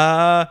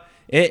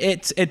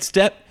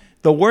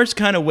 The worst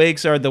kind of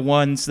wigs are the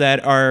ones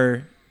that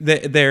are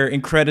they're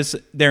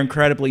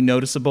incredibly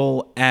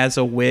noticeable as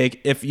a wig.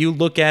 If you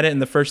look at it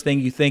and the first thing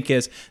you think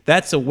is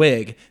that's a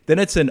wig, then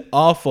it's an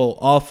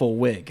awful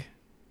wig.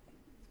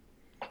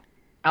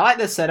 I like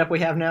this setup we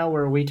have now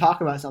where we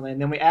talk about something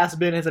and then we ask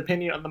Ben his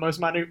opinion on the most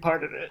minute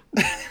part of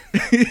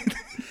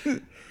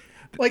it.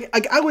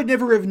 Like, I would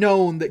never have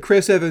known that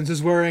Chris Evans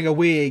is wearing a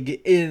wig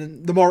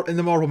in the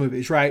Marvel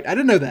movies, right? I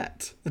didn't know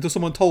that until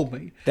someone told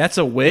me. That's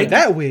a wig?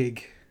 That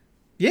wig.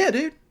 Yeah,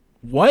 dude.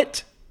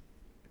 What?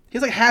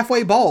 He's like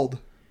halfway bald.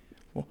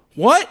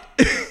 What?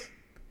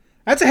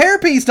 That's a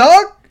hairpiece,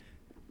 dog.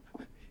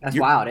 That's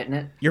wild, isn't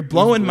it? You're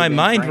blowing He's my really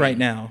mind brain. right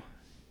now.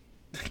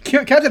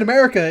 Captain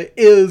America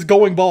is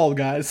going bald,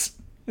 guys.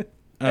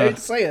 I hate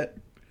to say it.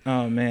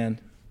 Oh man.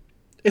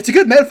 It's a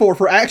good metaphor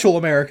for actual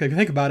America, if you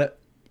think about it.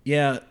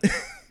 Yeah.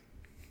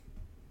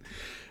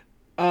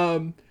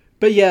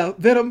 But yeah,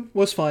 Venom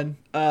was fun,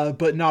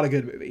 but not a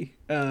good movie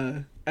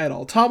at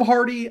all. Tom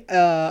Hardy,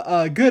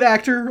 a good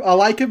actor. I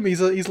like him. He's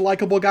a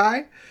likable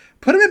guy.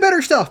 Put him in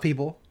better stuff,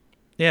 people.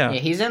 Yeah. Yeah,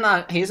 he's in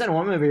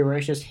one movie where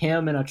it's just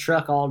him in a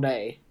truck all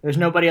day. There's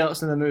nobody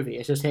else in the movie.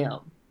 It's just him.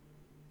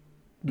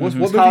 What It's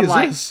movie called is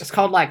like this? it's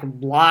called like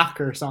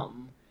Block or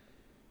something.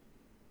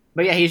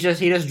 But yeah, he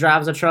just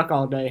drives a truck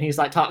all day, and he's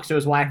like talks to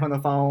his wife on the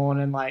phone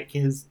and like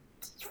his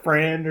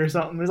friend or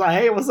something. He's like,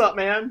 "Hey, what's up,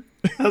 man?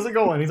 How's it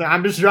going?" He's like,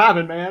 "I'm just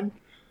driving, man."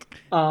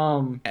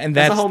 And that's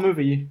that's a whole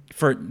movie.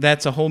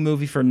 That's a whole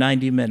movie for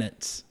 90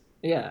 minutes.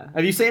 Yeah,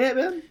 have you seen it,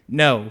 Ben?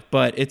 No,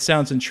 but it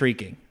sounds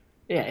intriguing.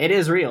 Yeah, it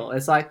is real.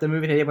 It's like the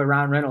movie they did with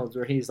Ryan Reynolds,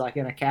 where he's like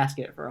in a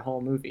casket for a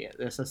whole movie.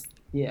 It's just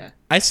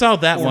I saw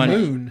that Or one.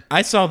 Moon.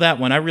 I saw that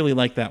one. I really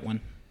like that one.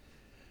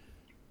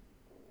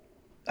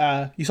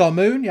 You saw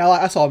Moon? Yeah,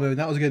 I saw Moon.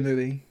 That was a good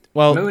movie.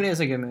 Well, Moon is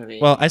a good movie.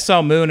 well, I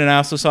saw Moon, and I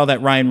also saw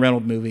that Ryan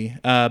Reynolds movie,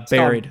 It's called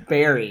Buried.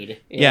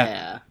 Buried.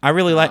 Yeah. I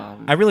really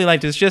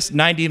liked it. It's just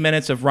 90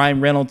 minutes of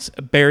Ryan Reynolds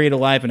buried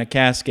alive in a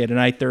casket, and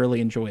I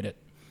thoroughly enjoyed it.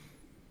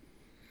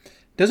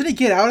 Doesn't he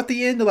get out at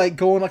the end to like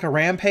go on like a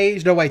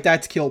rampage? No, wait,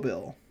 that's Kill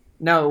Bill.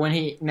 No,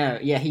 he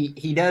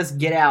does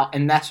get out,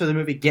 and that's where the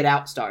movie Get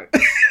Out starts.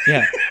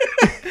 Yeah.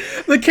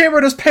 The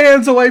camera just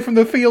pans away from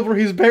the field where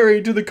he's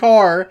buried to the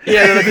car.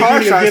 Yeah, the car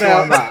beginning of starts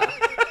Get going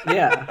Out. by.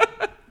 Yeah.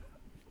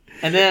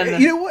 And then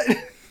You know what?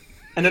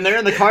 and then they're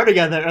in the car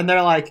together, and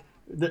they're like,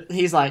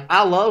 he's like,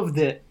 I love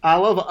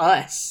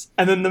Us.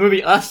 And then the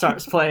movie Us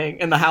starts playing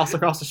in the house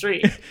across the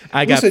street.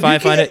 I got Listen, you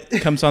 500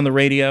 can't- comes on the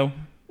radio.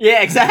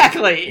 Yeah,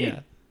 exactly.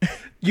 Yeah.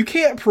 You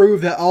can't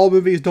prove that all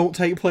movies don't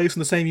take place in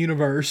the same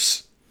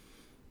universe.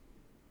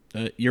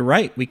 You're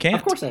right. We can't.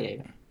 Of course they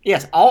do.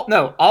 Yes,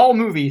 all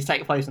movies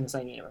take place in the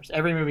same universe.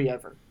 Every movie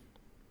ever.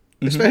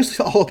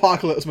 Especially all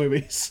apocalypse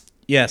movies.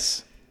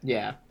 Yes.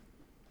 Yeah.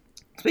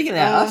 Speaking of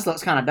that, Us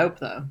looks kind of dope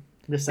though.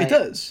 Just saying. It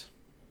does.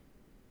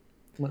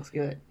 Looks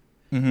good.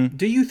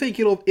 Do you think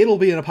it'll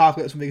be an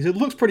apocalypse movie? Because it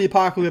looks pretty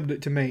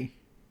apocalyptic to me.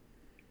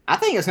 I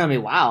think it's gonna be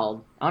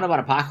wild. I don't know about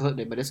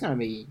apocalyptic, but it's gonna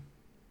be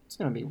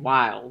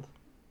wild.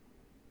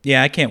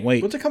 Yeah, I can't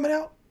wait. When's it coming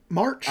out?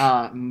 March?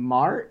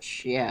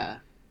 March, yeah.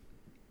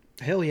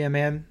 Hell yeah,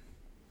 man.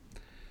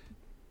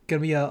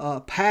 Gonna be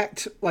a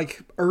packed,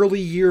 like, early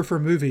year for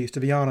movies, to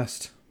be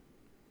honest.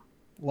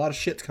 A lot of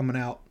shit's coming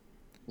out.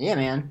 Yeah,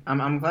 man.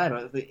 I'm glad.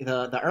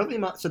 The early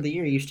months of the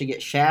year used to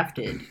get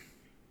shafted,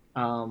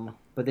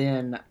 but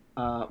then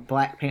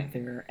Black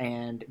Panther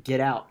and Get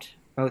Out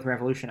both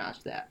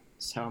revolutionized that.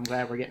 So I'm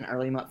glad we're getting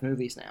early month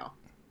movies now.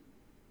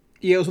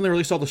 Yeah, it was when they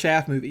released all the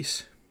Shaft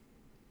movies.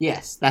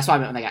 Yes, that's why I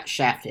meant when they got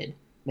shafted.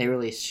 They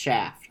released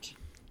Shaft.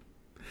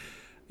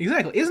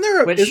 Exactly. Isn't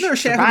there a Shaft movie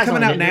surprisingly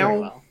coming out didn't do now very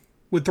well.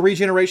 with 3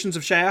 generations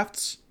of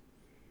Shafts?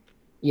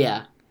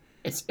 Yeah,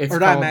 it's Or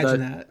did I called imagine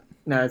that?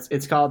 No,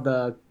 it's called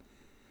the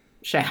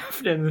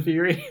Shaft and the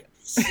Furious.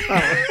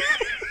 Oh.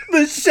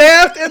 The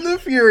Shaft and the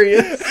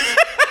Furious.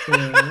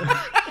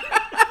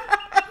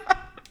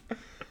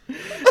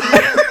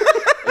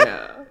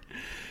 Yeah.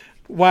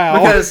 Wow.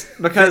 Because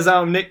because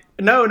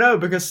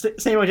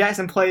Samuel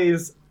Jackson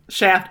plays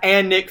Shaft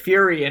and Nick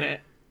Fury in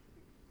it.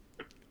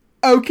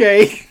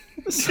 Okay.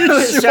 So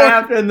it's Sure.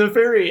 Shaft and the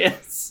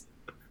Furious.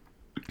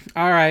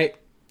 All right.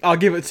 I'll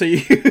give it to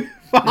you.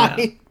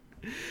 Fine.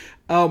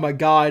 Oh my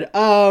god.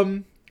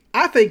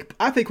 I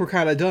think we're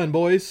kind of done,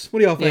 boys. What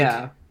do y'all think?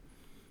 Yeah.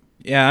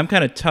 Yeah, I'm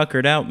kind of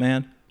tuckered out,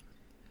 man.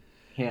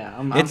 Yeah,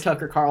 I'm It's-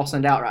 Tucker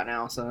Carlson out right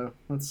now, so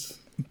let's.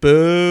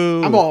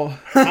 Boo. I'm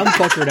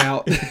fuckered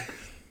out.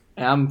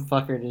 I'm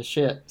fuckered as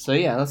shit. So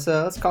yeah,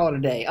 let's call it a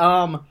day.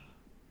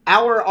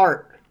 Our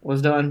art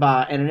was done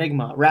by an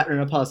enigma wrapped in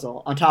a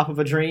puzzle, on top of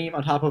a dream,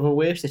 on top of a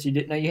wish that you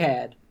didn't know you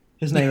had.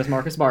 His name is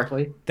Marcus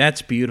Barkley.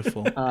 That's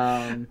beautiful.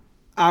 Our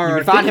You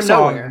can find theme him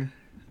song nowhere.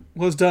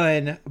 was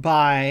done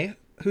by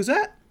who's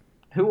that?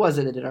 Who was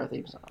it that did our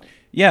theme song?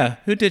 Yeah,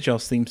 who did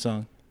y'all's theme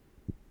song?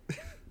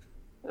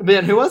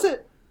 Ben, who was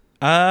it?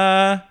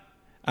 I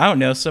don't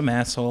know, some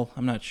asshole.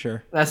 I'm not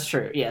sure. That's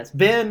true. Yes,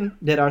 Ben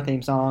did our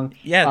theme song.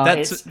 Yeah,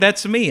 it's-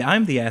 that's me.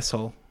 I'm the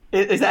asshole.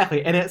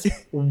 Exactly, and it's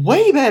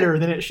way better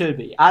than it should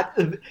be.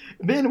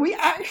 Ben, we're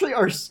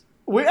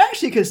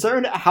actually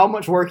concerned at how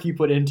much work you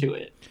put into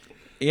it.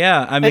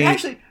 Yeah, I And mean,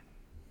 actually,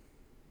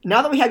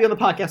 now that we have you on the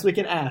podcast, we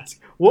can ask,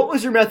 what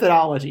was your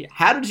methodology?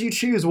 How did you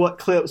choose what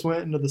clips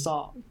went into the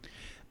song?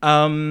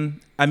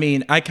 I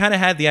mean, I kind of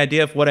had the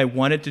idea of what I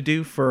wanted to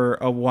do for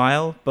a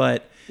while,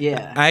 but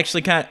Yeah. I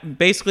actually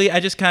I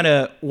just kind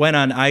of went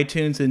on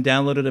iTunes and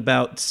downloaded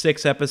about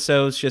 6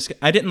 episodes.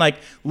 I didn't like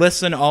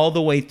listen all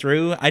the way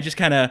through. I just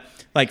kind of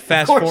like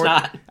fast course forward.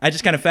 not. I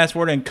just kind of fast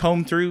forward and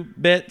comb through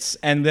bits,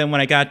 and then when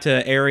I got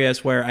to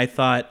areas where I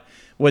thought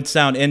would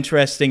sound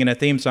interesting in a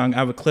theme song,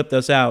 I would clip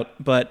those out.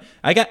 But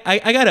I gotta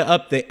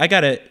update. I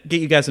gotta get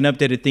you guys an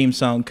updated theme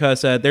song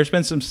because there's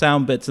been some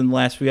sound bits in the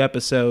last few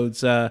episodes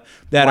that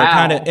are Wow.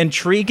 kind of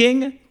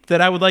intriguing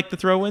that I would like to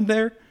throw in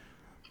there.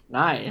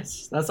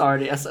 Nice.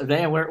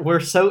 Damn, we're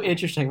so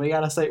interesting.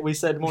 We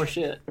said more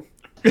shit.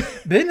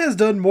 Ben has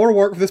done more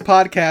work for this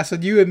podcast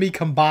than you and me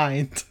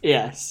combined.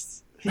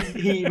 Yes.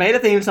 He made a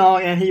theme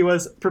song and he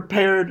was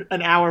prepared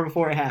an hour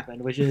before it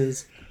happened, which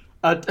is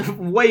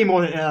way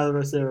more than any of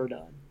us have ever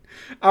done.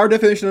 Our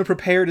definition of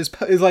prepared is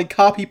like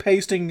copy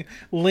pasting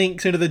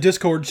links into the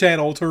Discord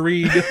channel to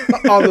read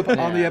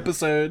on the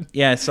episode.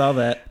 Yeah, I saw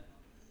that.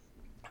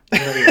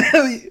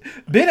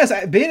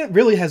 Ben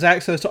really has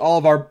access to all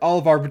of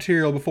our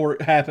material before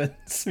it happens.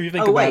 If you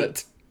think about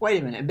it.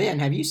 Wait a minute, Ben.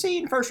 Have you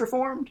seen First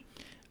Reformed?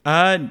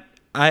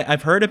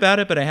 I've heard about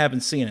it, but I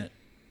haven't seen it.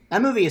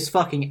 That movie is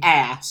fucking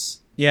ass.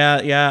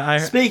 Yeah.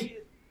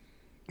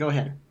 Go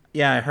ahead.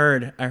 Yeah, I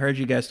heard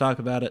you guys talk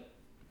about it.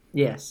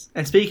 Yes.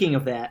 And speaking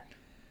of that,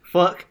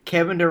 fuck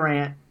Kevin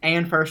Durant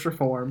and First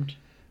Reformed.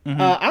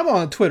 I'm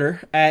on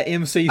Twitter at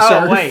MC Oh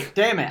Surf. wait,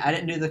 damn it! I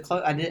didn't do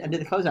the I did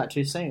the closeout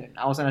too soon.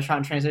 I was gonna try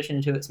and transition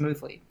into it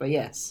smoothly, but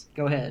yes,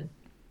 go ahead.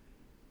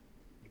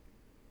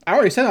 I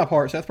already said my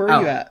part, Seth. Where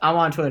are you at? I'm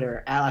on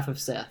Twitter at Life of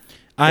Seth.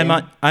 I'm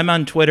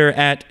on Twitter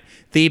at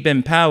the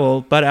Ben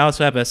Powell, but I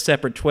also have a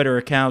separate Twitter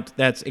account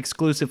that's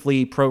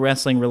exclusively pro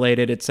wrestling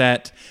related. It's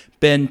at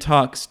Ben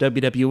Talks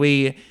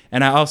WWE,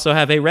 and I also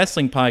have a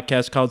wrestling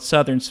podcast called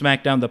Southern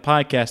SmackDown the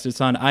Podcast.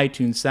 It's on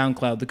iTunes,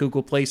 SoundCloud, the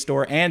Google Play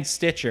Store, and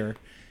Stitcher.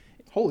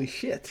 Holy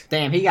shit!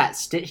 Damn, he got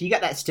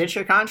that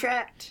Stitcher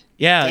contract.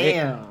 Yeah,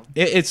 Damn,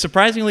 it's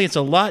surprisingly it's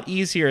a lot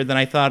easier than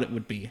I thought it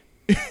would be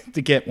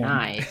to get one.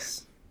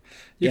 nice.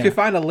 You Yeah. can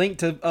find a link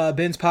to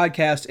Ben's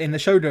podcast in the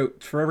show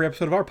notes for every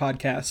episode of our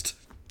podcast.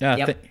 Yeah,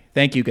 Yep.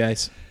 thank you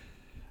guys.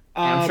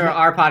 I'm sure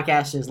our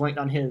podcast is linked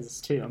on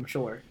his too. I'm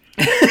sure.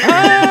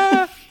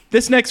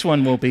 This next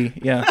one will be,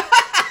 yeah.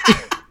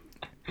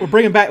 We're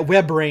bringing back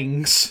web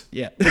rings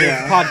Yeah.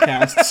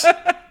 podcasts.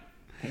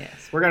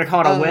 Yes, we're gonna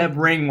call it a web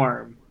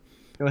ringworm.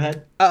 Go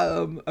ahead.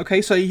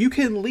 Okay, so you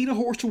can lead a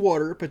horse to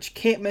water, but you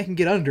can't make him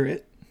get under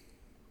it.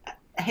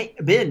 Hey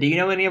Ben, do you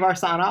know any of our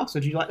sign-offs?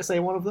 Would you like to say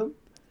one of them?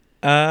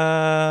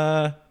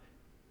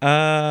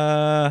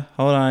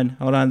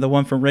 Hold on. The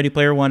one from Ready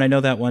Player One, I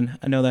know that one.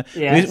 I know that.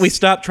 Yes. We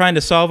stopped trying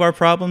to solve our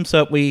problems,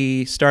 so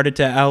we started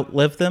to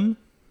outlive them.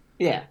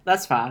 Yeah,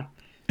 that's fine.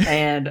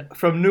 And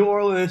from New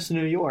Orleans to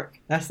New York,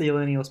 that's the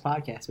Millennials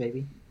Podcast,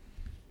 baby.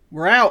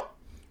 We're out.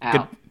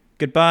 Out.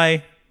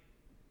 Goodbye.